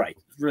rewrite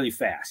really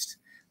fast.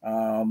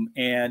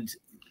 And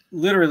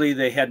literally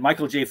they had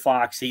Michael J.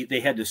 Fox.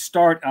 They had to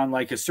start on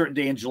like a certain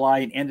day in July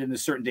and end in a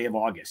certain day of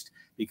August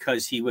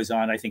because he was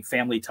on, I think,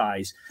 Family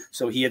Ties.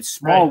 So he had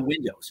small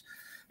windows.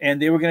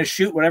 and they were going to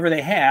shoot whatever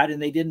they had,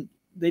 and they didn't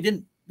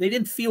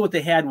feel what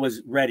they had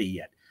was ready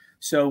yet.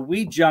 So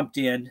we jumped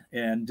in,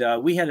 and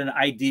we had an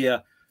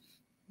idea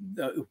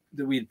that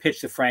we had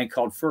pitched to Frank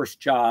called First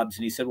Jobs,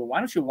 and he said, well, why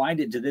don't you wind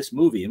it into this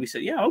movie? And we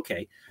said, yeah,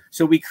 okay.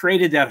 So we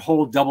created that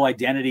whole double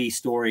identity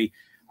story.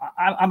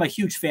 I'm a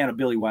huge fan of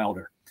Billy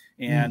Wilder,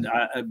 and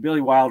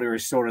Billy Wilder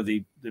is sort of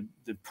the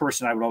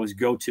person I would always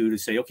go to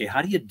say, okay,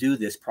 how do you do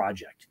this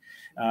project?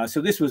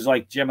 So this was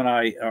like Jim and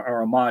I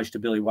are homage to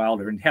Billy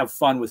Wilder, and have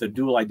fun with a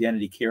dual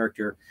identity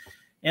character,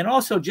 and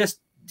also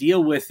just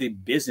deal with the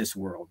business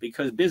world,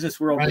 because business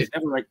world is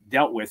never like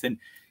dealt with. And,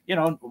 you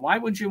know, why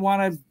would you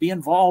want to be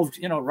involved,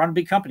 you know, run a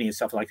big company and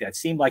stuff like that? It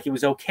seemed like it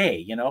was okay,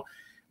 you know?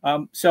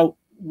 So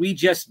we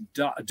just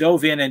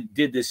dove in and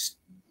did this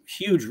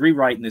huge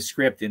rewrite in the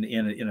script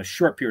in a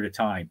short period of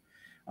time.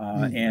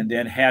 And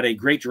then had a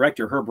great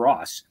director, Herb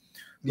Ross,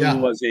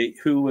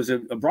 who was a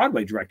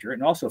Broadway director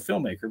and also a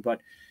filmmaker,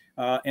 but,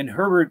 and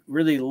Herbert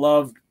really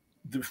loved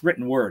the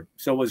written word.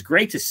 So it was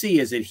great to see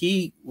is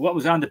that what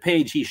was on the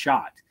page, he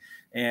shot.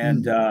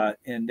 And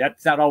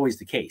that's not always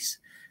the case.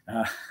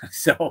 And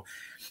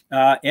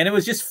it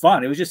was just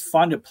fun. It was just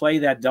fun to play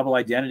that double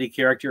identity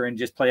character and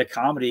just play a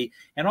comedy,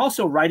 and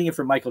also writing it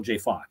for Michael J.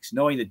 Fox,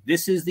 knowing that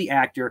this is the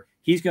actor.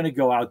 He's going to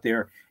go out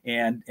there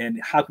and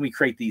how can we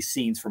create these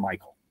scenes for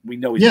Michael? We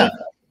know he's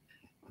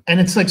and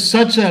it's like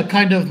such a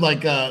kind of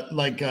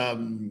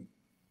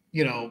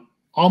you know,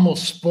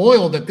 almost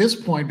spoiled at this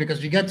point,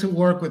 because you get to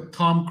work with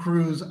Tom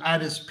Cruise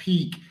at his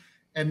peak,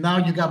 and now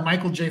you got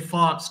Michael J.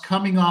 Fox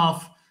coming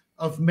off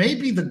of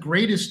maybe the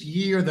greatest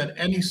year that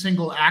any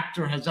single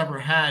actor has ever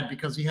had,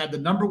 because he had the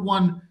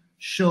 #1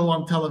 show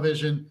on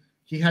television.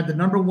 He had the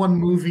 #1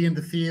 movie in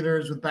the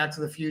theaters with Back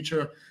to the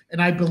Future.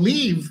 And I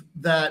believe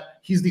that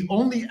he's the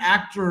only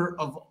actor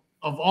of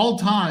all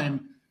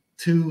time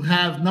to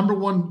have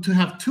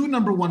two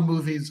 #1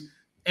 movies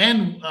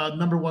and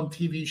 #1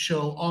 TV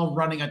show all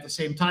running at the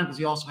same time, because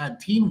he also had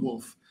Teen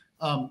Wolf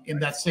in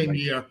that same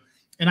year.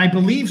 And I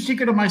believe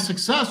Secret of My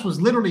Success was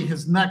literally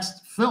his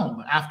next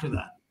film after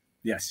that.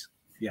 Yes.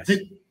 Yes.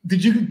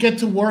 Did you get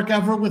to work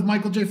ever with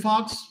Michael J.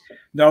 Fox?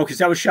 No, because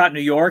that was shot in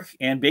New York.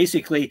 And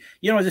basically,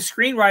 you know, as a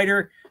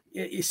screenwriter,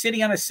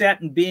 sitting on a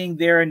set and being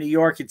there in New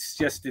York, it's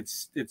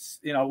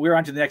you know, we're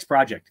on to the next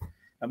project.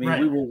 I mean,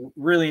 we were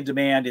really in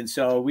demand. And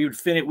so we'd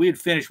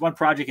finish one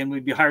project and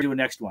we'd be hired to do a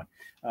next one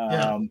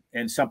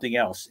and something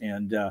else.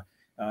 And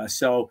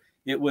so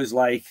it was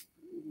like,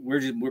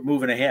 we're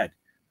moving ahead.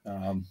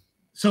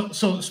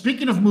 So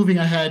speaking of moving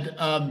ahead,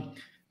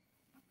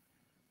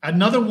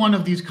 another one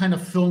of these kind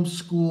of film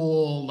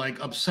school like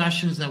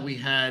obsessions that we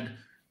had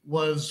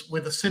was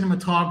with a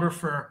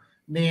cinematographer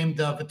named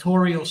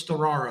Vittorio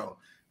Storaro.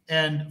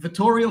 And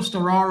Vittorio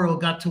Storaro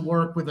got to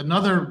work with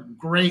another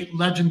great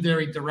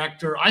legendary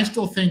director. I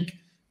still think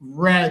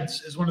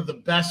Reds is one of the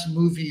best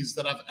movies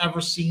that I've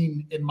ever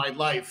seen in my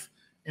life,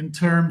 in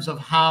terms of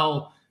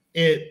how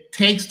it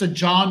takes the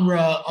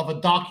genre of a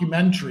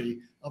documentary,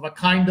 of a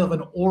kind of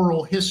an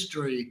oral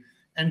history,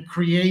 and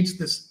creates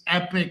this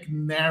epic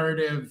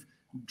narrative,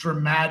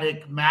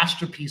 dramatic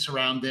masterpiece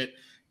around it.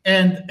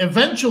 And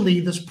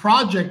eventually this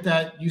project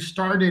that you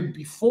started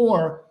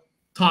before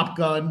Top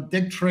Gun,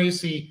 Dick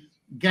Tracy,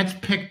 gets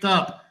picked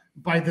up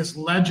by this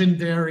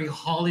legendary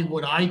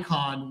Hollywood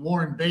icon,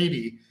 Warren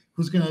Beatty,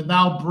 who's going to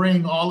now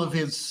bring all of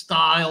his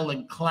style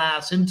and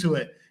class into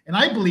it. And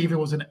I believe it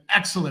was an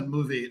excellent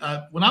movie.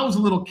 When I was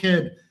a little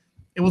kid,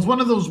 it was one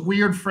of those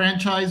weird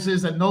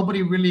franchises that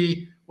nobody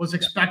really was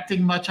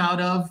expecting much out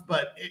of,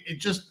 but it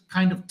just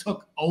kind of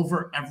took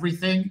over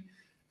everything.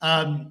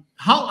 What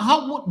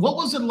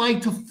was it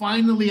like to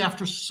finally,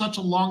 after such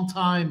a long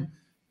time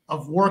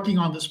of working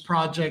on this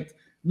project,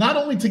 not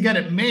only to get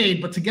it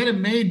made, but to get it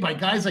made by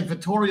guys like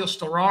Vittorio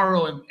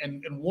Storaro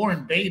and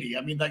Warren Beatty?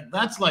 I mean, like,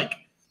 that's like,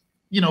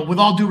 you know, with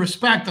all due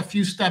respect, a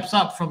few steps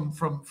up from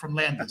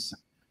Landis.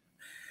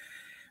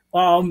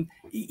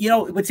 You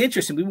know, what's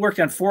interesting, we worked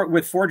on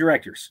with four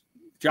directors.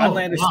 John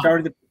Landis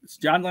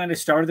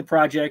started the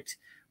project.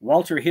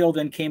 Walter Hill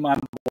then came on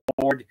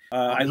board.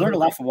 I learned a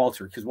lot from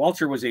Walter, because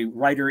Walter was a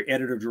writer,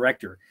 editor,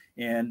 director,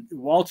 and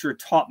Walter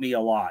taught me a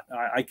lot.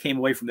 I came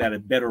away from that a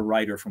better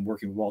writer from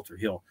working with Walter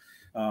Hill.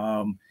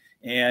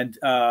 And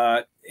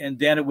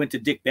then it went to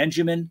Dick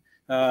Benjamin,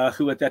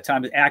 who at that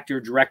time was actor,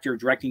 director,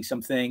 directing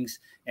some things,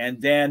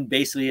 and then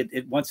basically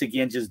it once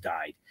again just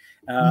died.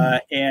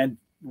 And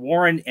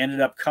Warren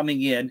ended up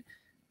coming in,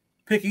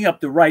 picking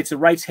up the rights. The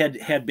rights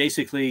had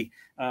basically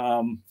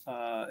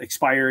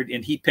expired,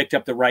 and he picked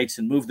up the rights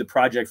and moved the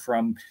project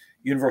from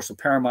Universal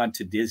Paramount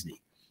to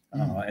Disney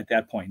at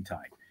that point in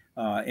time.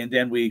 And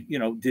then we, you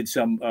know, did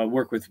some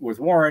work with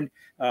Warren.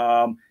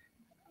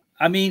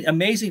 I mean,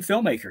 amazing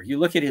filmmaker. You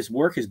look at his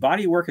work, his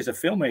body of work as a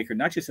filmmaker,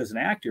 not just as an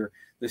actor.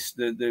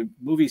 The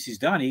movies he's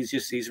done,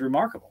 he's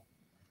remarkable.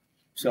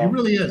 So he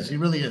really is. He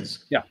really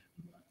is. Yeah.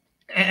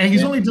 And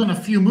he's only done a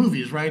few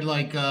movies, right?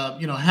 Like,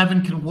 you know,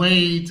 Heaven Can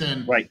Wait,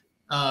 and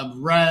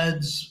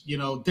Reds, you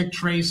know, Dick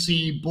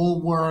Tracy,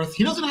 Bullworth.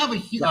 He doesn't have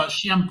a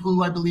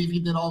shampoo, I believe he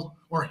did all,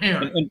 or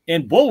hair.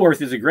 And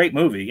Bullworth is a great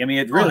movie. I mean,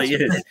 it really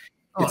is. Great.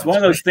 Oh, it's one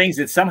of those things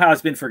that somehow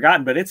has been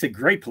forgotten, but it's a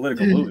great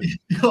political movie.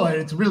 Oh,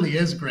 it really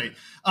is great.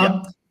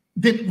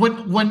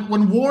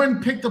 When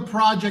Warren picked the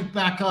project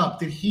back up,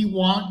 did he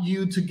want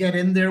you to get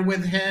in there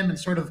with him and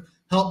sort of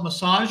help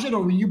massage it,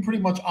 or were you pretty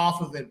much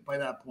off of it by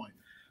that point?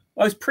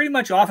 I was pretty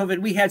much off of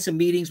it. We had some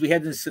meetings, we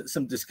had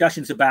some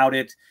discussions about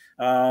it,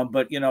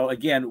 but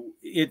again,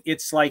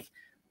 it's like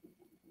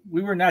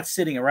we were not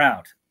sitting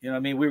around. I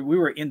mean, we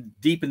were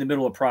deep in the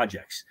middle of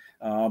projects,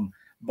 but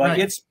right.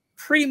 It's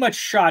pretty much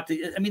shot.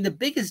 I mean, the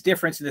biggest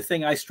difference and the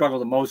thing I struggle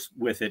the most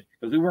with it,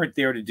 because we weren't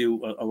there to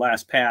do a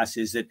last pass,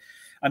 is that,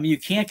 I mean, you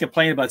can't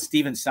complain about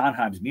Stephen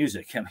Sondheim's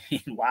music. I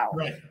mean, wow,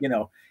 right.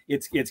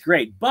 It's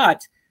great,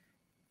 but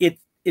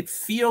it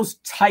feels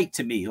tight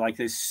to me, like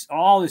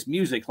all this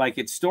music, like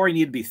its story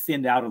needed to be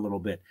thinned out a little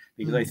bit,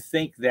 because I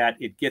think that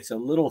it gets a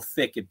little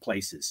thick at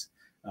places.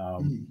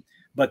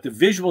 But the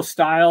visual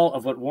style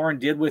of what Warren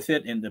did with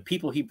it, and the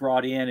people he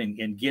brought in,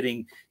 and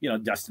getting,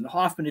 Dustin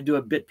Hoffman to do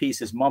a bit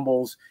piece as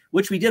Mumbles,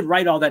 which we did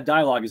write all that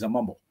dialogue as a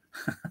mumble.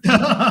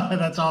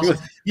 That's awesome.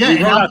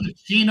 Al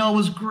Pacino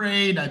was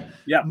great.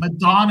 Yeah,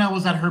 Madonna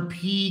was at her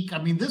peak.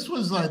 I mean, this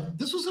was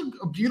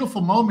a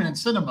beautiful moment in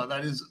cinema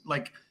that is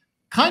like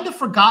kind of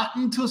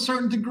forgotten to a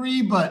certain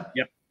degree, but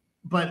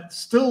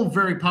still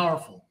very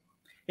powerful.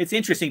 It's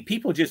interesting.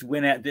 People just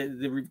went at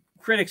the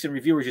critics and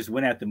reviewers just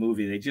went at the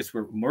movie. They just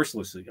were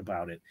merciless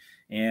about it,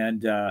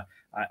 and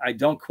I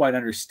don't quite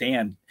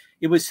understand.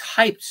 It was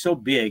hyped so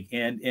big,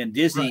 and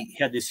Disney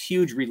had this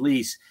huge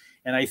release,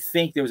 and I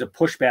think there was a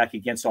pushback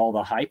against all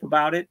the hype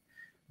about it.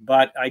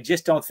 But I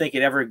just don't think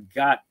it ever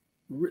got.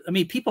 I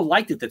mean, people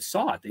liked it that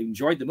saw it. They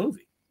enjoyed the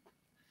movie.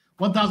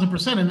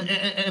 1000%,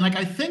 and like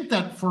I think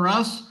that for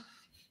us,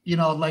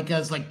 like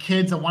as like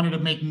kids that wanted to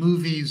make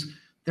movies,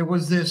 there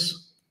was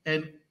this,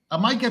 and I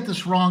might get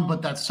this wrong,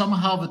 but that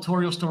somehow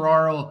Vittorio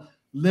Storaro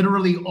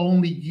literally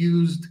only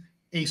used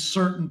a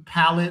certain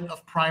palette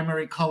of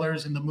primary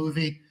colors in the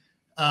movie.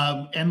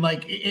 And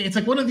like, it's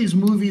like one of these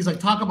movies,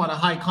 like talk about a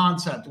high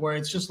concept, where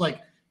it's just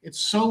like, it's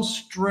so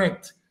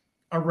strict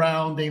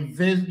around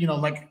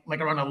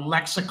like around a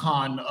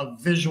lexicon of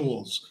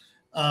visuals.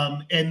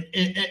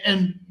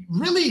 And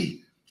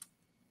really,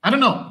 I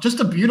don't know, just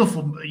a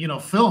beautiful,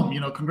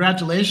 film,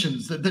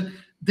 congratulations.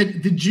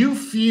 Did you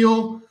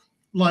feel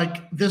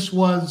like this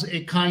was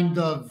a kind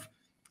of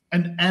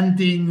an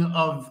ending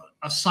of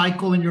a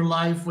cycle in your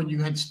life when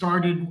you had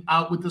started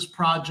out with this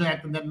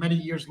project and then many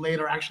years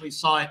later actually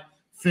saw it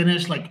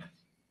finish? Like,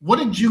 what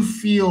did you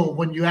feel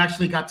when you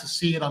actually got to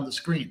see it on the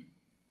screen?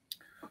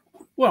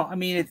 Well, I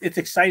mean, it's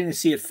exciting to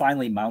see it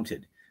finally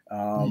mounted,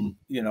 and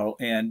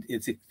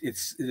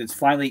it's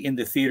finally in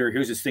the theater.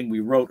 Here's this thing we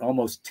wrote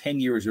almost 10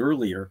 years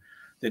earlier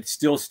that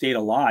still stayed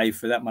alive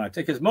for that amount of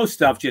time, because most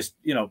stuff just,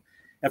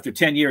 after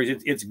 10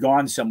 years, it's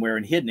gone somewhere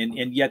and hidden.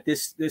 And yet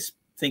this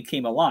thing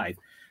came alive.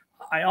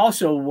 I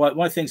also, one of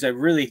the things I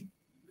really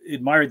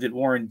admired that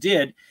Warren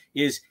did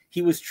is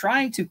he was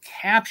trying to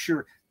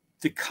capture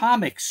the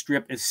comic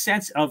strip a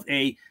sense of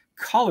a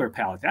color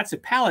palette. That's a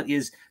palette,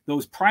 is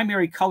those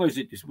primary colors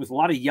with a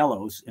lot of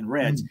yellows and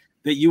reds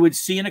that you would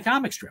see in a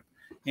comic strip.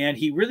 And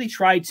he really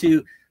tried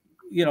to,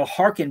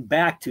 harken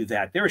back to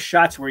that. There are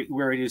shots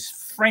where it is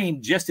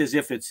framed just as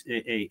if it's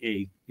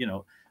a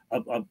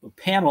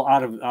panel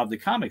out of the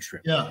comic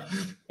strip. Yeah.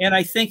 And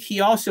I think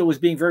he also was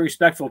being very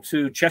respectful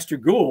to Chester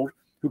Gould,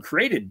 who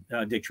created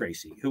Dick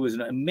Tracy, who was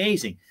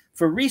amazing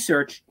for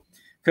research,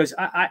 because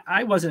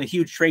I wasn't a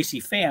huge Tracy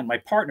fan. My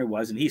partner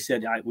was, and he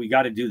said, we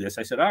got to do this.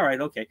 I said, all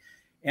right, okay.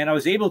 And I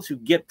was able to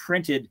get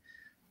printed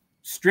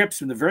strips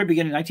from the very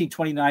beginning,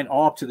 1929,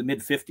 all up to the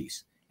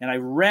mid-50s. And I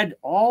read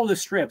all the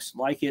strips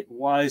like it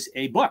was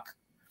a book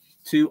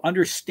to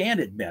understand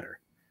it better.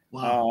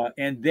 Wow.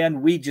 And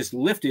then we just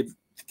lifted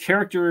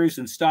characters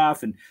and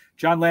stuff. And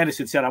John Landis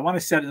had said, I want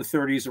to set it in the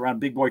 30s around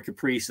Big Boy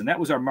Caprice. And that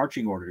was our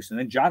marching orders. And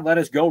then John let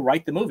us go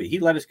write the movie. He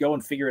let us go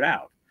and figure it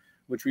out,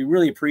 which we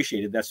really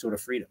appreciated, that sort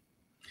of freedom.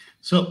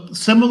 So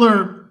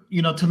similar,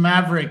 to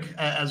Maverick,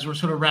 as we're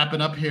sort of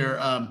wrapping up here,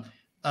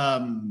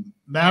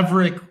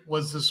 Maverick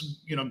was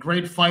this,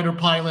 great fighter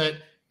pilot.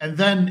 And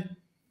then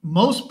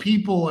most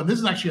people, and this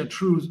is actually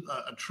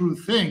a true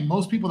thing,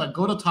 most people that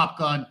go to Top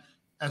Gun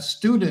as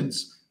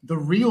students, the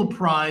real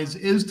prize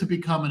is to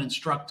become an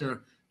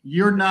instructor.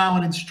 You're now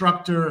an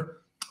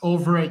instructor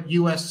over at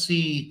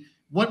USC.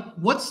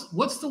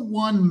 What's the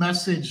one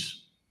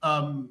message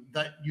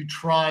that you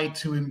try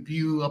to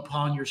imbue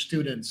upon your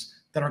students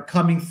that are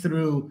coming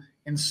through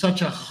in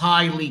such a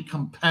highly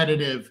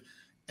competitive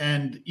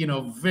and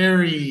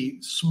very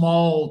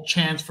small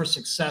chance for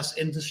success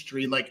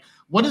industry? Like,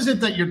 what is it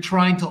that you're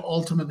trying to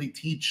ultimately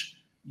teach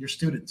your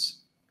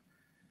students?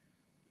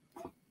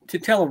 To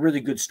tell a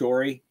really good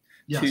story.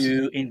 Yes.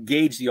 To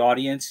engage the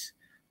audience,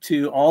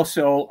 to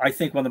also, I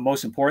think one of the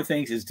most important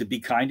things is to be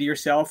kind to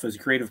yourself as a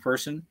creative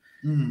person.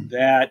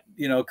 That,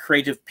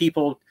 creative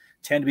people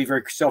tend to be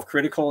very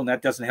self-critical, and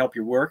that doesn't help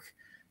your work.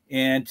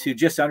 And to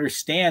just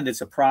understand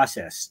it's a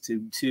process,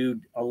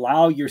 to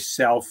allow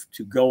yourself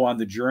to go on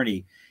the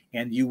journey,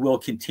 and you will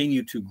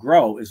continue to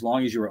grow as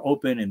long as you're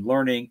open and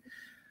learning.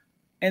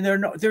 And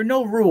there are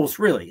no rules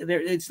really.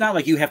 It's not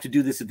like you have to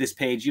do this at this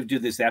page, you do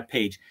this that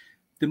page.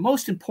 The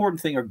most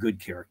important thing are good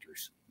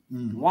characters.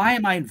 Mm. Why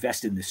am I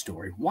invested in this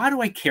story? Why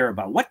do I care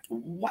about what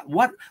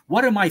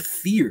are my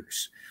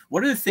fears?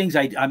 What are the things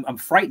I'm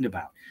frightened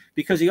about?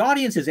 Because the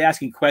audience is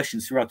asking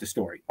questions throughout the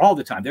story all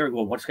the time. They're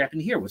well, what's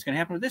happening here? What's going to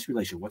happen with this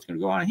relationship? What's going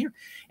to go on here?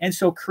 And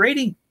so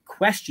creating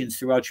questions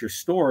throughout your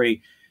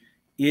story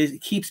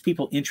keeps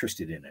people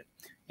interested in it.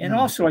 And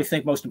also, I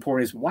think most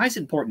important is, why is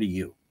it important to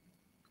you?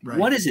 Right.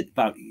 What is it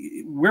about?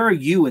 Where are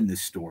you in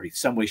this story,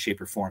 some way,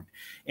 shape, or form?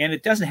 And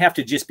it doesn't have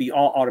to just be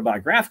all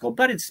autobiographical,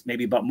 but it's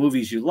maybe about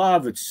movies you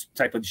love, it's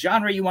type of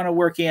genre you want to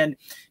work in,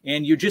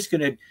 and you're just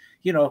going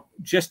to,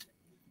 just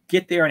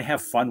get there and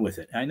have fun with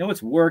it. And I know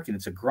it's work and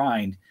it's a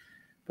grind,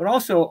 but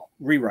also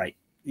rewrite.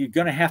 You're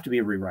going to have to be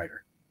a rewriter.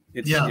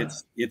 That's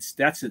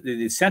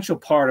the essential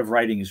part of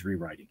writing is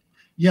rewriting.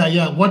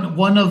 Yeah.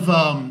 One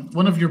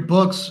of your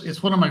books,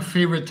 it's one of my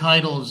favorite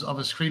titles of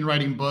a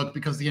screenwriting book,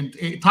 because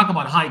talk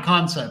about high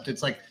concept.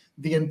 It's like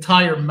the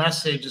entire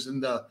message is in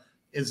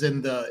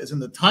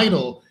the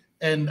title.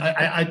 And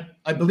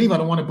I believe, I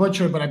don't want to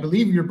butcher it, but I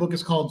believe your book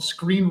is called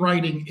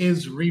Screenwriting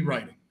is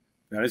Rewriting.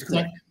 That is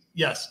correct.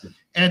 Yes.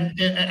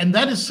 And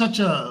that is such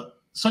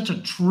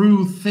a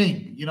true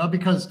thing,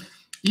 because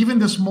even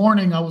this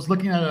morning I was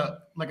looking at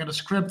a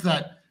script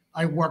that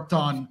I worked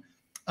on,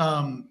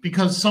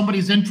 because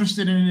somebody's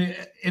interested in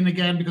it, and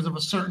again, because of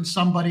a certain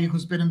somebody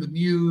who's been in the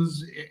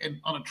news and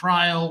on a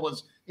trial,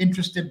 was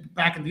interested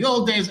back in the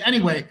old days.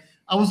 Anyway,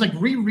 I was like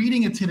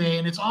rereading it today,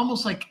 and it's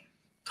almost like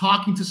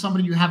talking to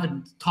somebody you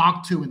haven't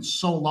talked to in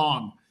so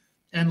long.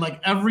 And like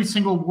every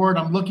single word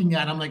I'm looking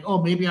at, I'm like,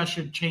 oh, maybe I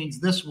should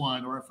change this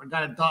one, or if I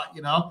got a dot,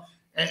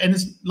 and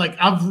it's like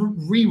I've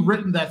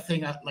rewritten that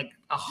thing like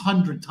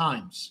 100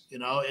 times,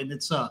 and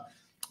it's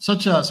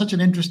such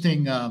an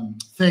interesting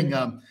thing.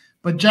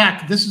 But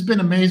Jack, this has been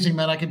amazing,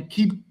 man. I can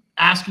keep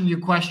asking you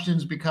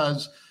questions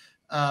because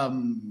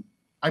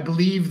I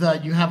believe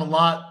that you have a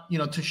lot,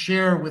 to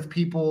share with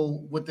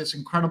people with this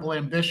incredible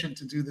ambition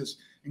to do this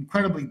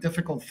incredibly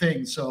difficult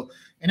thing. So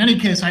in any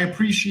case, I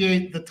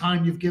appreciate the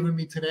time you've given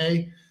me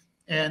today,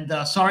 and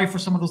sorry for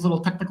some of those little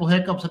technical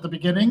hiccups at the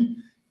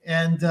beginning.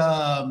 And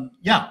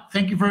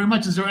thank you very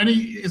much. Is there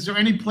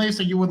any place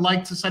that you would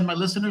like to send my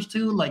listeners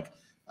to, like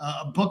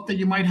a book that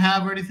you might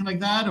have or anything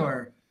like that,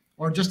 or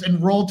just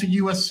enroll to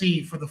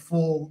USC for the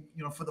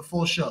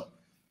full show?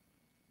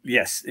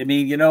 Yes. I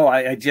mean,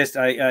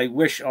 I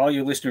wish all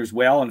your listeners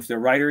well. And if they're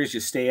writers,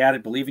 just stay at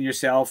it, believe in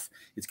yourself.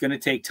 It's going to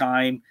take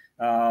time.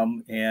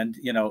 And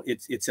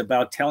it's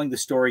about telling the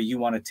story you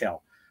want to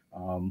tell.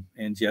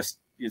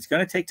 It's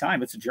going to take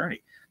time. It's a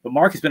journey. But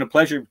Mark, it's been a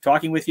pleasure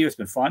talking with you. It's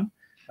been fun.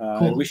 Cool.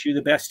 I wish you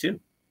the best too.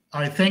 All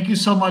right. Thank you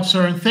so much,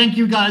 sir. And thank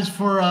you guys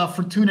for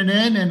tuning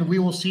in, and we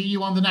will see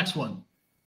you on the next one.